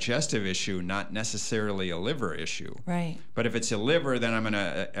that's a digestive issue, not necessarily a liver issue. Right. But if it's a liver, then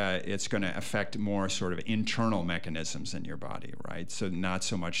it's going to affect more sort of internal mechanisms in your body, right? So not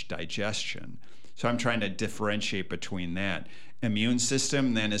so much digestion. So I'm trying to differentiate between that. Immune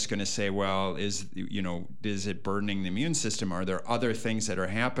system then is going to say, well, is it burdening the immune system? Are there other things that are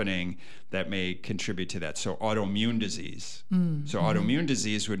happening that may contribute to that? So autoimmune disease. Autoimmune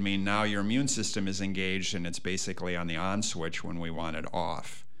disease would mean now your immune system is engaged and it's basically on the on switch when we want it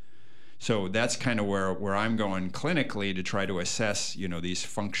off. So that's kind of where I'm going clinically to try to assess, these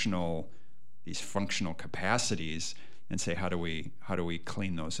functional capacities and say, how do we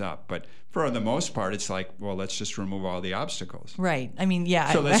clean those up? But for the most part, it's like, well, let's just remove all the obstacles. Right. I mean,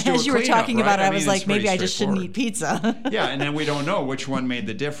 yeah. So as you were talking right? about it, I was like, maybe I just shouldn't eat pizza. Yeah, and then we don't know which one made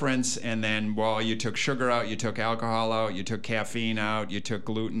the difference. And then, well, you took sugar out, you took alcohol out, you took caffeine out, you took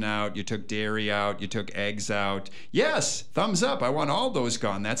gluten out, you took dairy out, you took eggs out. Yes, thumbs up. I want all those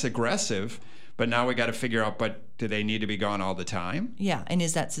gone. That's aggressive. But now we got to figure out, but do they need to be gone all the time? Yeah, and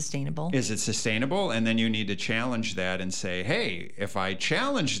is that sustainable? Is it sustainable? And then you need to challenge that and say, hey, if I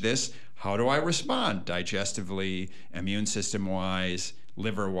challenge this, how do I respond? Digestively, immune system-wise,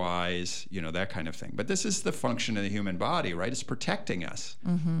 liver-wise, that kind of thing. But this is the function of the human body, right? It's protecting us.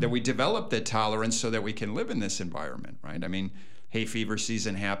 That we develop the tolerance so that we can live in this environment, right? I mean, hay fever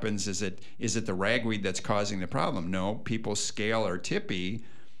season happens. Is it the ragweed that's causing the problem? No, people's scale are tippy,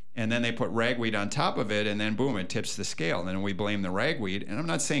 and then they put ragweed on top of it, and then boom, it tips the scale. And then we blame the ragweed. And I'm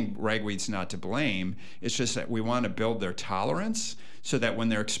not saying ragweed's not to blame. It's just that we want to build their tolerance so that when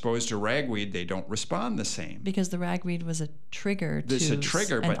they're exposed to ragweed, they don't respond the same. Because the ragweed was a trigger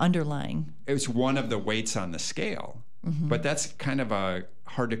but underlying. It's one of the weights on the scale. But that's kind of a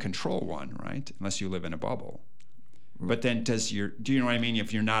hard to control one, right? Unless you live in a bubble. But then do you know what I mean?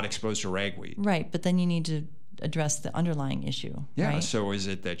 If you're not exposed to ragweed. Right, but then you need to address the underlying issue. Yeah, right? So is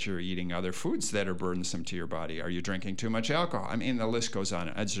it that you're eating other foods that are burdensome to your body? Are you drinking too much alcohol? I mean, the list goes on.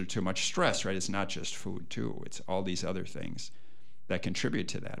 Is there too much stress, right? It's not just food, too. It's all these other things that contribute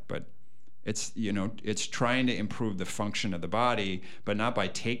to that. But it's trying to improve the function of the body, but not by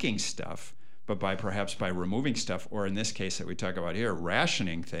taking stuff, but perhaps by removing stuff, or in this case that we talk about here,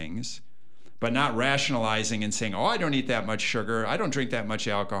 rationing things, but not rationalizing and saying, I don't eat that much sugar. I don't drink that much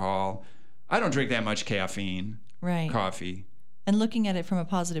alcohol. I don't drink that much caffeine, coffee. And looking at it from a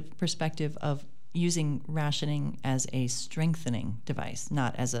positive perspective of using rationing as a strengthening device,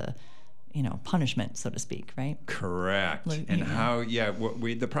 not as a, punishment, so to speak, right? Correct.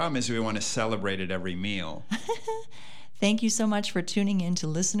 The problem is we want to celebrate at every meal. Thank you so much for tuning in to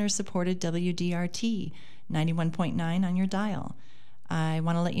listener-supported WDRT 91.9 on your dial. I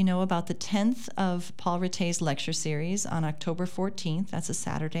want to let you know about the 10th of Paul Rattay's lecture series on October 14th, that's a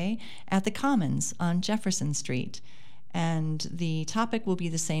Saturday, at the Commons on Jefferson Street. And the topic will be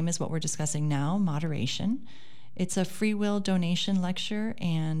the same as what we're discussing now, moderation. It's a free will donation lecture,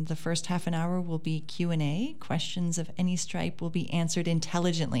 and the first half an hour will be Q&A. Questions of any stripe will be answered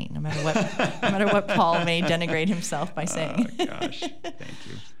intelligently, no matter what Paul may denigrate himself by saying. Oh, gosh. Thank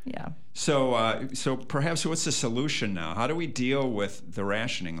you. Yeah. So perhaps what's the solution now? How do we deal with the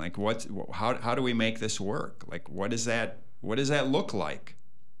rationing? Like how do we make this work? Like what does that look like?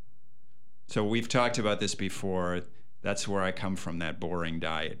 So we've talked about this before. That's where I come from, that boring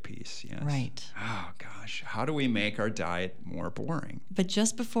diet piece. Yes. Right. Oh gosh, how do we make our diet more boring? But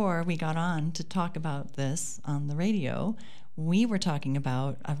just before we got on to talk about this on the radio, we were talking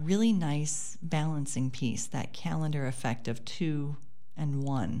about a really nice balancing piece, that calendar effect of 2 and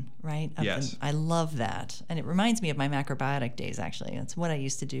 1, right? Yes. I love that. And it reminds me of my macrobiotic days, actually. That's what I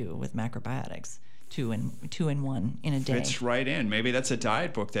used to do with macrobiotics, 2 and 1 in a day. Fits right in. Maybe that's a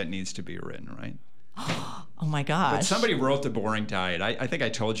diet book that needs to be written, right? Oh my gosh. But somebody wrote The Boring Diet. I think I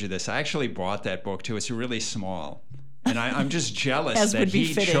told you this. I actually bought that book too. It's really small. And I'm just jealous As that would be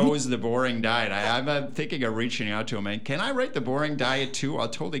he fitting. chose the boring diet. I'm thinking of reaching out to him and, can I write the boring diet too? I'll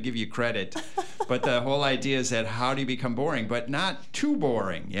totally give you credit. But the whole idea is that how do you become boring, but not too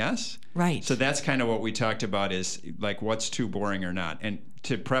boring, yes? Right. So that's kind of what we talked about, is like what's too boring or not. And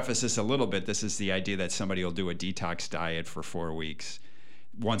to preface this a little bit, this is the idea that somebody will do a detox diet for 4 weeks.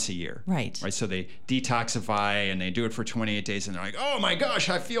 Once a year. Right. So they detoxify and they do it for 28 days and they're like, oh my gosh,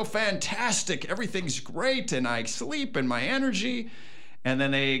 I feel fantastic. Everything's great and I sleep and my energy. And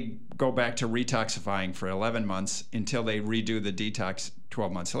then they go back to retoxifying for 11 months until they redo the detox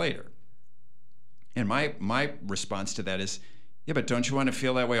 12 months later. And my response to that is, yeah, but don't you want to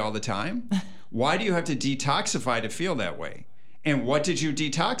feel that way all the time? Why do you have to detoxify to feel that way? And what did you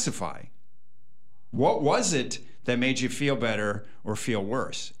detoxify? What was it that made you feel better or feel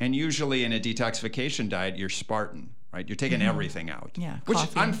worse? And usually in a detoxification diet, you're Spartan, right? You're taking everything out, Yeah, which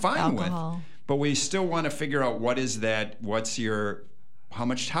coffee, I'm fine alcohol. with. But we still want to figure out what is that, how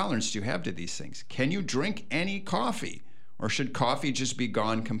much tolerance do you have to these things? Can you drink any coffee, or should coffee just be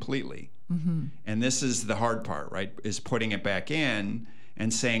gone completely? And this is the hard part, right? Is putting it back in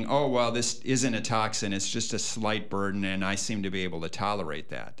and saying, oh, well, this isn't a toxin, it's just a slight burden, and I seem to be able to tolerate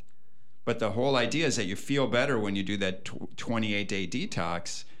that. But the whole idea is that you feel better when you do that 28-day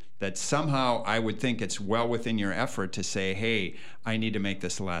detox, that somehow I would think it's well within your effort to say, hey, I need to make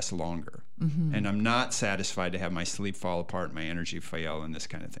this last longer. And I'm not satisfied to have my sleep fall apart, my energy fail, and this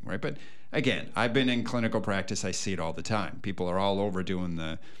kind of thing, right? But again, I've been in clinical practice. I see it all the time. People are all over doing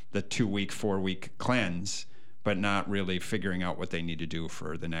the 2-week, 4-week cleanse, but not really figuring out what they need to do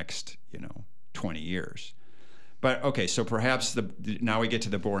for the next, 20 years. But okay, so perhaps now we get to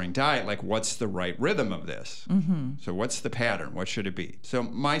the boring diet, like what's the right rhythm of this? So what's the pattern? What should it be? So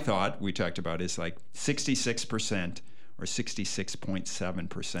my thought we talked about is like 66% or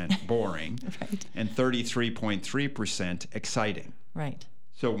 66.7% boring Right. and 33.3% exciting. Right.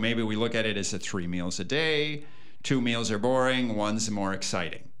 So maybe we look at it as 3 meals a day, 2 meals are boring, 1's more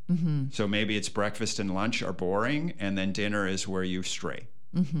exciting. So maybe it's breakfast and lunch are boring, and then dinner is where you stray.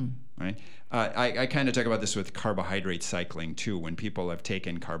 Right? I kind of talk about this with carbohydrate cycling too, when people have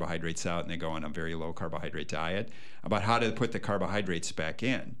taken carbohydrates out and they go on a very low carbohydrate diet, about how to put the carbohydrates back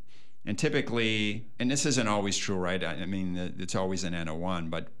in. And typically, and this isn't always true, right? I mean, it's always an N-O-1,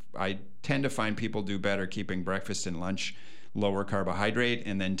 but I tend to find people do better keeping breakfast and lunch lower carbohydrate,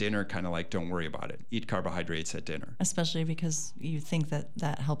 and then dinner kind of like, don't worry about it. Eat carbohydrates at dinner. Especially because you think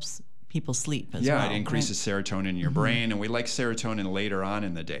that helps people sleep as well. Yeah, it increases serotonin in your brain, and we like serotonin later on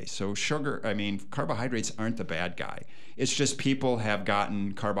in the day. So carbohydrates aren't the bad guy. It's just people have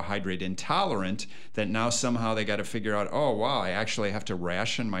gotten carbohydrate intolerant that now somehow they got to figure out, oh, wow, I actually have to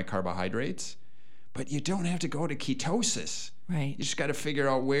ration my carbohydrates. But you don't have to go to ketosis. Right. You just got to figure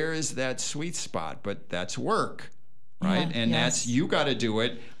out where is that sweet spot, but that's work. Right? Yeah, and yes. you got to do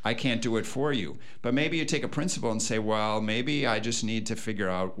it. I can't do it for you. But maybe you take a principle and say, well, maybe I just need to figure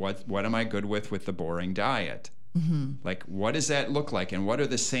out what am I good with the boring diet? Like, what does that look like? And what are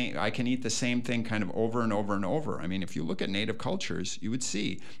the same, I can eat the same thing kind of over and over and over. I mean, if you look at native cultures, you would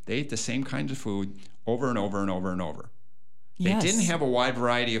see they ate the same kinds of food over and over and over and over. They Yes. didn't have a wide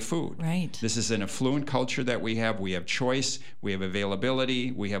variety of food. Right. This is an affluent culture that we have. We have choice. We have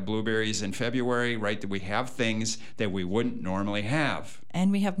availability. We have blueberries in February, right? That we have things that we wouldn't normally have.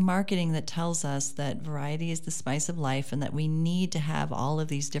 And we have marketing that tells us that variety is the spice of life and that we need to have all of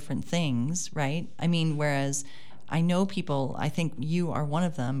these different things, right? I mean, whereas I know people, I think you are one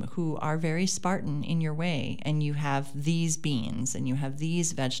of them, who are very Spartan in your way, and you have these beans and you have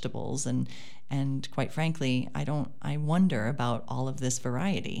these vegetables, and quite frankly, I wonder about all of this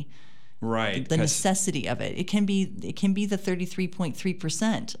variety. Right. The necessity of it. It can be the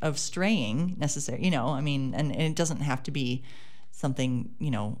 33.3% of straying necessary, I mean, and it doesn't have to be something,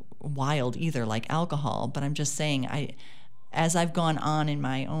 wild either, like alcohol, but I'm just saying as I've gone on in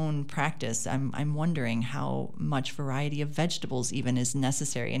my own practice, I'm wondering how much variety of vegetables even is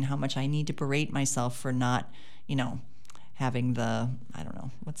necessary, and how much I need to berate myself for not, having I don't know,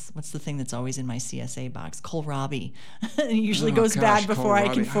 what's the thing that's always in my CSA box? Kohlrabi. It usually goes bad before I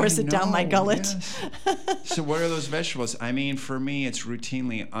can force it down my gullet. Yes. So what are those vegetables? I mean, for me, it's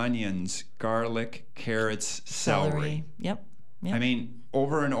routinely onions, garlic, carrots, celery. Yep. I mean,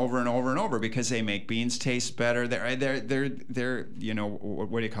 over and over and over and over, because they make beans taste better. They're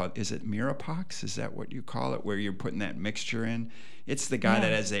what do you call it? Is it Mirapox? Is that what you call it? Where you're putting that mixture in? It's the guy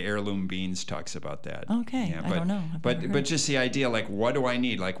that has the heirloom beans talks about that. Okay, yeah, I don't know. But just the idea, like, what do I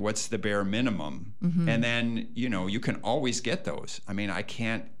need? Like, what's the bare minimum? And then you can always get those. I mean, I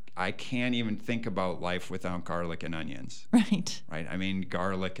can't even think about life without garlic and onions. Right. Right. I mean,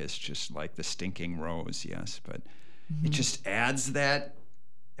 garlic is just like the stinking rose. Yes, but. It just adds that.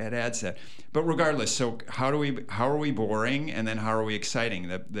 It adds that. But regardless, so how are we boring, and then how are we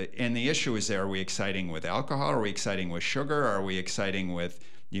exciting? And the issue is, are we exciting with alcohol? Are we exciting with sugar? Are we exciting with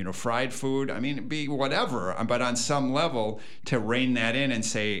fried food? I mean, be whatever, but on some level to rein that in and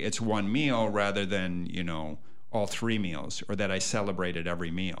say it's one meal rather than all 3 meals, or that I celebrated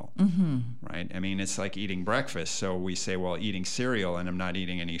every meal, right? I mean, it's like eating breakfast. So we say, well, eating cereal and I'm not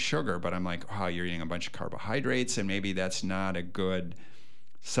eating any sugar, but I'm like, oh, you're eating a bunch of carbohydrates, and maybe that's not a good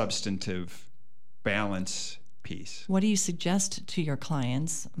substantive balance piece. What do you suggest to your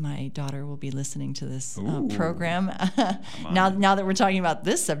clients? My daughter will be listening to this program. now that we're talking about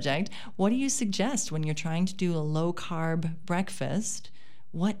this subject, what do you suggest when you're trying to do a low-carb breakfast?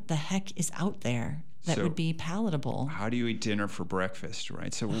 What the heck is out there that would be palatable? How do you eat dinner for breakfast,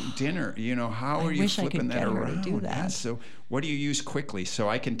 right? So dinner, how are you flipping that around? I wish I could get her to do that. Yeah, so what do you use quickly? So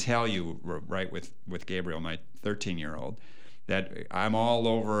I can tell you, right, with Gabriel, my 13-year-old, that I'm all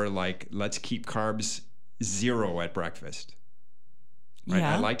over, like, let's keep carbs 0 at breakfast. Right?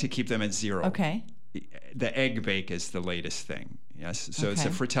 Yeah. I like to keep them at 0. Okay. The egg bake is the latest thing. Yes. So it's a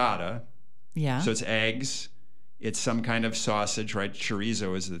frittata. Yeah. So it's eggs. It's some kind of sausage, right?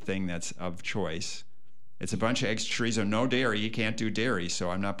 Chorizo is the thing that's of choice. It's a bunch of eggs, chorizo, no dairy. You can't do dairy,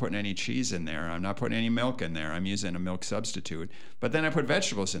 so I'm not putting any cheese in there. I'm not putting any milk in there. I'm using a milk substitute. But then I put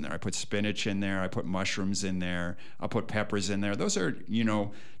vegetables in there. I put spinach in there. I put mushrooms in there. I'll put peppers in there. Those are,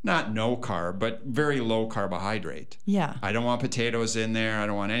 not no carb, but very low carbohydrate. Yeah. I don't want potatoes in there. I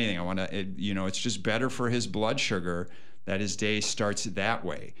don't want anything. I want to, it's just better for his blood sugar that his day starts that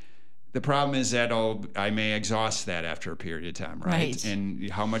way. The problem is that I may exhaust that after a period of time, right? And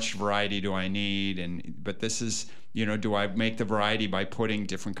how much variety do I need? But this is, do I make the variety by putting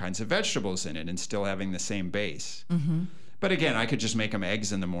different kinds of vegetables in it and still having the same base? Mm-hmm. But again, I could just make him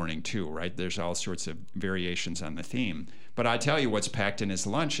eggs in the morning too, right? There's all sorts of variations on the theme. But I tell you, what's packed in his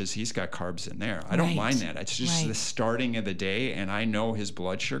lunch is he's got carbs in there. I don't mind that. It's just the starting of the day, and I know his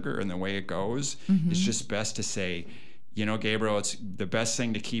blood sugar and the way it goes. It's just best to say, Gabriel, it's the best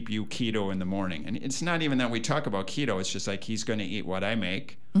thing to keep you keto in the morning. And it's not even that we talk about keto. It's just like he's going to eat what I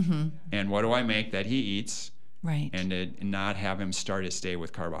make. And what do I make that he eats? Right. And not have him start his day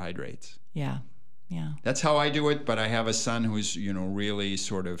with carbohydrates. Yeah. Yeah. That's how I do it. But I have a son who's, really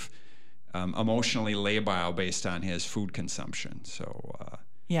sort of emotionally labile based on his food consumption. So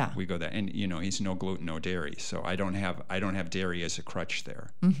we go that. And, he's no gluten, no dairy. So I don't have dairy as a crutch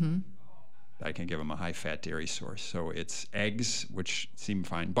there. I can give him a high-fat dairy source. So it's eggs, which seem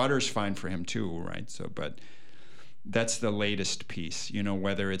fine. Butter's fine for him too, right? So, but that's the latest piece.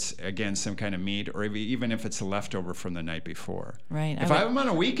 Whether it's again some kind of meat or even if it's a leftover from the night before. Right. If I have him on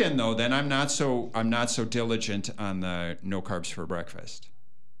a weekend though, then I'm not so diligent on the no carbs for breakfast.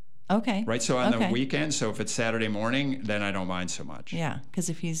 Okay. Right. So on the weekend, so if it's Saturday morning, then I don't mind so much. Yeah, because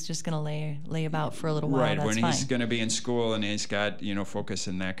if he's just going to lay about for a little while, that's when fine. he's going to be in school and he's got focus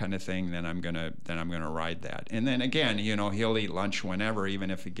and that kind of thing, then I'm gonna ride that. And then again, he'll eat lunch whenever,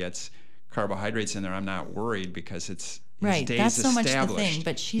 even if he gets carbohydrates in there. I'm not worried because it's his day's That's so much the established. thing.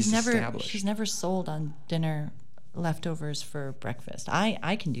 But she's never sold on dinner leftovers for breakfast.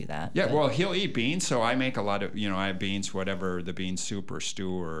 I can do that. Yeah, well, he'll eat beans, so I make a lot of, I have beans, whatever, the bean soup or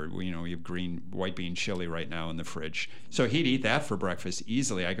stew, or, you have white bean chili right now in the fridge. So he'd eat that for breakfast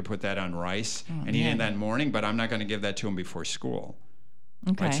easily. I could put that on rice and eat it that morning, but I'm not going to give that to him before school.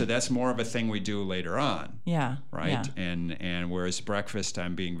 Okay. Right? So that's more of a thing we do later on. Yeah. Right? Yeah. And whereas breakfast,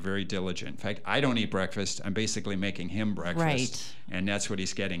 I'm being very diligent. In fact, I don't eat breakfast. I'm basically making him breakfast. Right. And that's what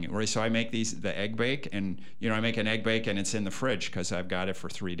he's getting. So I make the egg bake, and I make an egg bake and it's in the fridge because I've got it for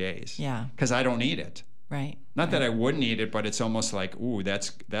 3 days. Yeah. Because I don't eat it. Right. Not that I wouldn't eat it, but it's almost like,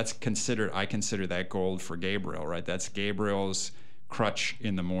 that's considered. I consider that gold for Gabriel, right? That's Gabriel's crutch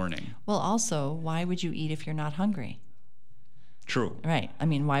in the morning. Well, also, why would you eat if you're not hungry? True. Right. I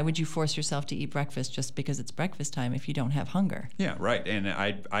mean, why would you force yourself to eat breakfast just because it's breakfast time if you don't have hunger? Yeah, right. And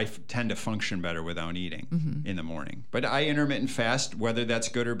I tend to function better without eating in the morning. But I intermittent fast, whether that's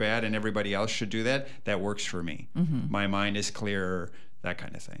good or bad, and everybody else should do that, that works for me. My mind is clearer, that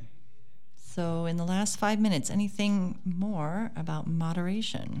kind of thing. So in the last 5 minutes, anything more about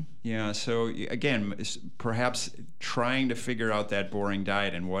moderation? Yeah, so again, perhaps trying to figure out that boring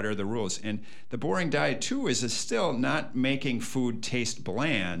diet and what are the rules. And the boring diet, too, is still not making food taste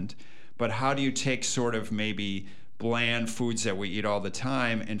bland, but how do you take sort of maybe bland foods that we eat all the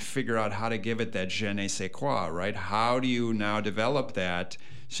time and figure out how to give it that je ne sais quoi, right? How do you now develop that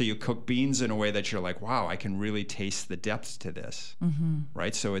so you cook beans in a way that you're like, wow, I can really taste the depths to this,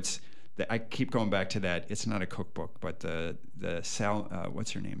 right? So I keep going back to that. It's not a cookbook, but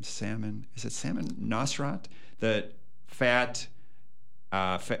what's her name? Salmon? Is it Salmon Nosrat? fat,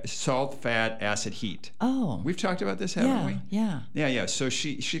 salt, fat, acid, heat. Oh. We've talked about this, haven't we? Yeah. So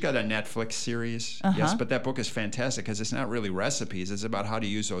she got a Netflix series. Yes, but that book is fantastic because it's not really recipes. It's about how to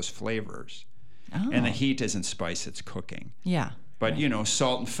use those flavors. Oh. And the heat isn't spice, it's cooking. Yeah. But,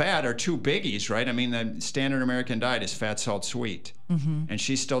 salt and fat are two biggies, right? I mean, the standard American diet is fat, salt, sweet. And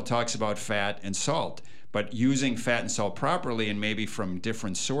she still talks about fat and salt. But using fat and salt properly and maybe from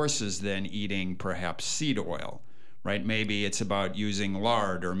different sources than eating perhaps seed oil, right? Maybe it's about using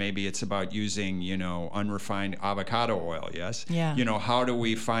lard, or maybe it's about using, unrefined avocado oil, yes? Yeah. How do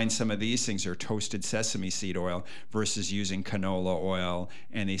we find some of these things, or toasted sesame seed oil versus using canola oil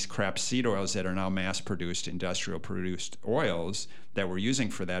and these crap seed oils that are now mass-produced, industrial-produced oils that we're using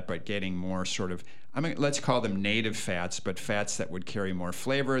for that, but getting more sort of, let's call them native fats, but fats that would carry more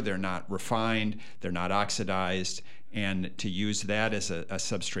flavor. They're not refined, they're not oxidized, and to use that as a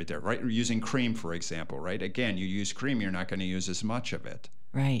substrate there, right? Using cream, for example, right? Again, you use cream, you're not going to use as much of it.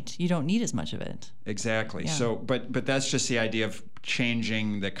 Right. You don't need as much of it. Exactly. Yeah. So, but that's just the idea of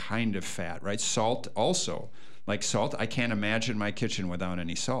changing the kind of fat, right? Salt also. Like salt, I can't imagine my kitchen without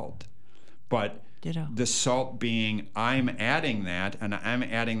any salt. But Ditto. the salt being, I'm adding that, and I'm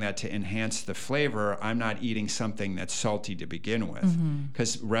adding that to enhance the flavor. I'm not eating something that's salty to begin with.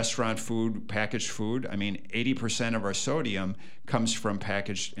 Because restaurant food, packaged food, 80% of our sodium comes from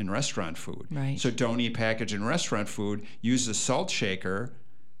packaged and restaurant food. Right. So don't eat packaged and restaurant food. Use the salt shaker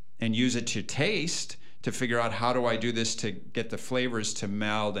and use it to taste, to figure out how do I do this to get the flavors to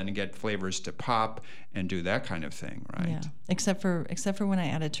meld and get flavors to pop and do that kind of thing, right? Yeah. Except for when I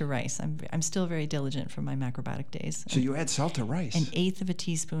add it to rice. I'm still very diligent from my macrobiotic days. So you add salt to rice? 1/8 of a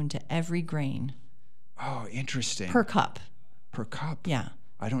teaspoon to every grain. Oh, interesting. Per cup. Per cup? Yeah.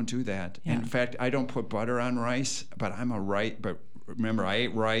 I don't do that. Yeah. In fact, I don't put butter on rice, but but remember, I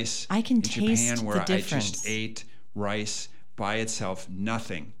ate rice I can in taste Japan where the I difference. just ate rice by itself,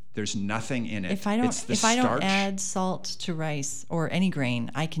 nothing. There's nothing in it. If I don't starch. add salt to rice or any grain,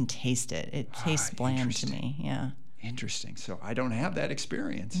 I can taste it. It tastes bland to me. Yeah. Interesting. So I don't have that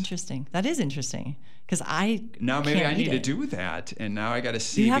experience. Interesting. That is interesting because I now maybe can't I need eat to it. do that, and now I got to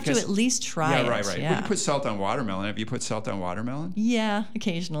see. You have to at least try it. Yeah, right. Yeah. Well, you put salt on watermelon. Have you put salt on watermelon? Yeah,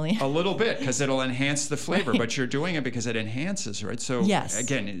 occasionally. A little bit, because it'll enhance the flavor, but you're doing it because it enhances, right? So yes.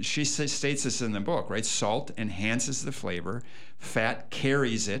 Again, she states this in the book, right? Salt enhances the flavor. Fat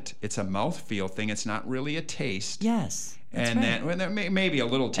carries it. It's a mouthfeel thing. It's not really a taste. Yes. That's And right. then well, there may be a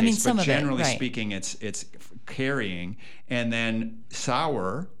little taste, some but of it, generally right. speaking, it's carrying. And then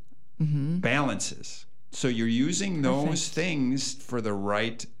sour balances. So you're using those Perfect. things for the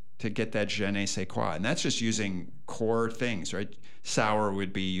right to get that je ne sais quoi. And that's just using core things, right? Sour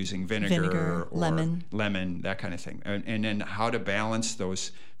would be using vinegar or lemon, that kind of thing. And then how to balance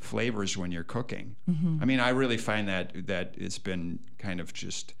those flavors when you're cooking. I really find that it's been kind of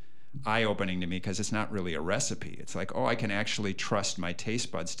just eye-opening to me because it's not really a recipe. It's like, I can actually trust my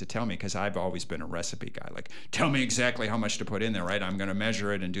taste buds to tell me, because I've always been a recipe guy. Like, tell me exactly how much to put in there, right? I'm going to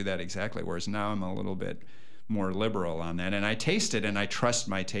measure it and do that exactly. Whereas now I'm a little bit more liberal on that. And I taste it and I trust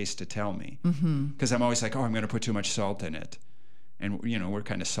my taste to tell me. Because I'm always like, I'm going to put too much salt in it. And, we're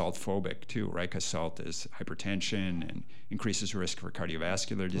kind of salt phobic too, right? Because salt is hypertension and increases risk for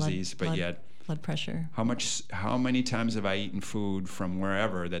cardiovascular disease. Blood pressure. How many times have I eaten food from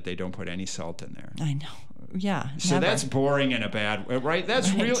wherever that they don't put any salt in there? I know. Yeah. So never. that's boring in a bad way, right?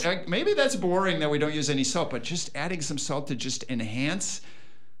 That's Right. real. Maybe that's boring that we don't use any salt, but just adding some salt to just enhance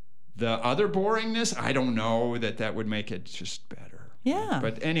the other boringness, I don't know that would make it just better. Yeah.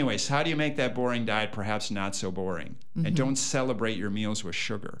 But anyways, how do you make that boring diet perhaps not so boring? And don't celebrate your meals with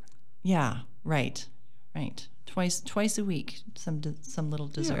sugar. Yeah. Right. Twice a week, some little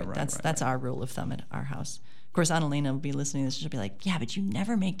dessert. right, That's our rule of thumb at our house. Of course, Annalena will be listening to this. She'll be like, "Yeah, but you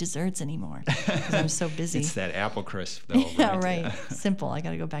never make desserts anymore because I'm so busy." It's that apple crisp, though. Yeah, right. Simple. I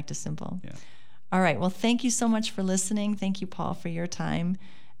got to go back to simple. Yeah. All right. Well, thank you so much for listening. Thank you, Paul, for your time.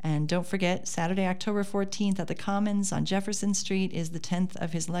 And don't forget, Saturday, October 14th at the Commons on Jefferson Street is the 10th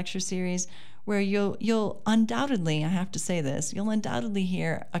of his lecture series, where you'll undoubtedly, I have to say this, you'll undoubtedly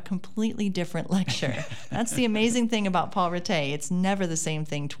hear a completely different lecture. That's the amazing thing about Paul Rattay. It's never the same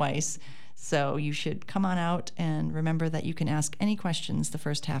thing twice. So you should come on out and remember that you can ask any questions the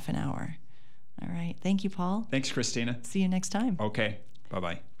first half an hour. All right. Thank you, Paul. Thanks, Christina. See you next time. Okay.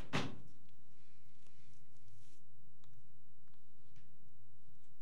 Bye-bye.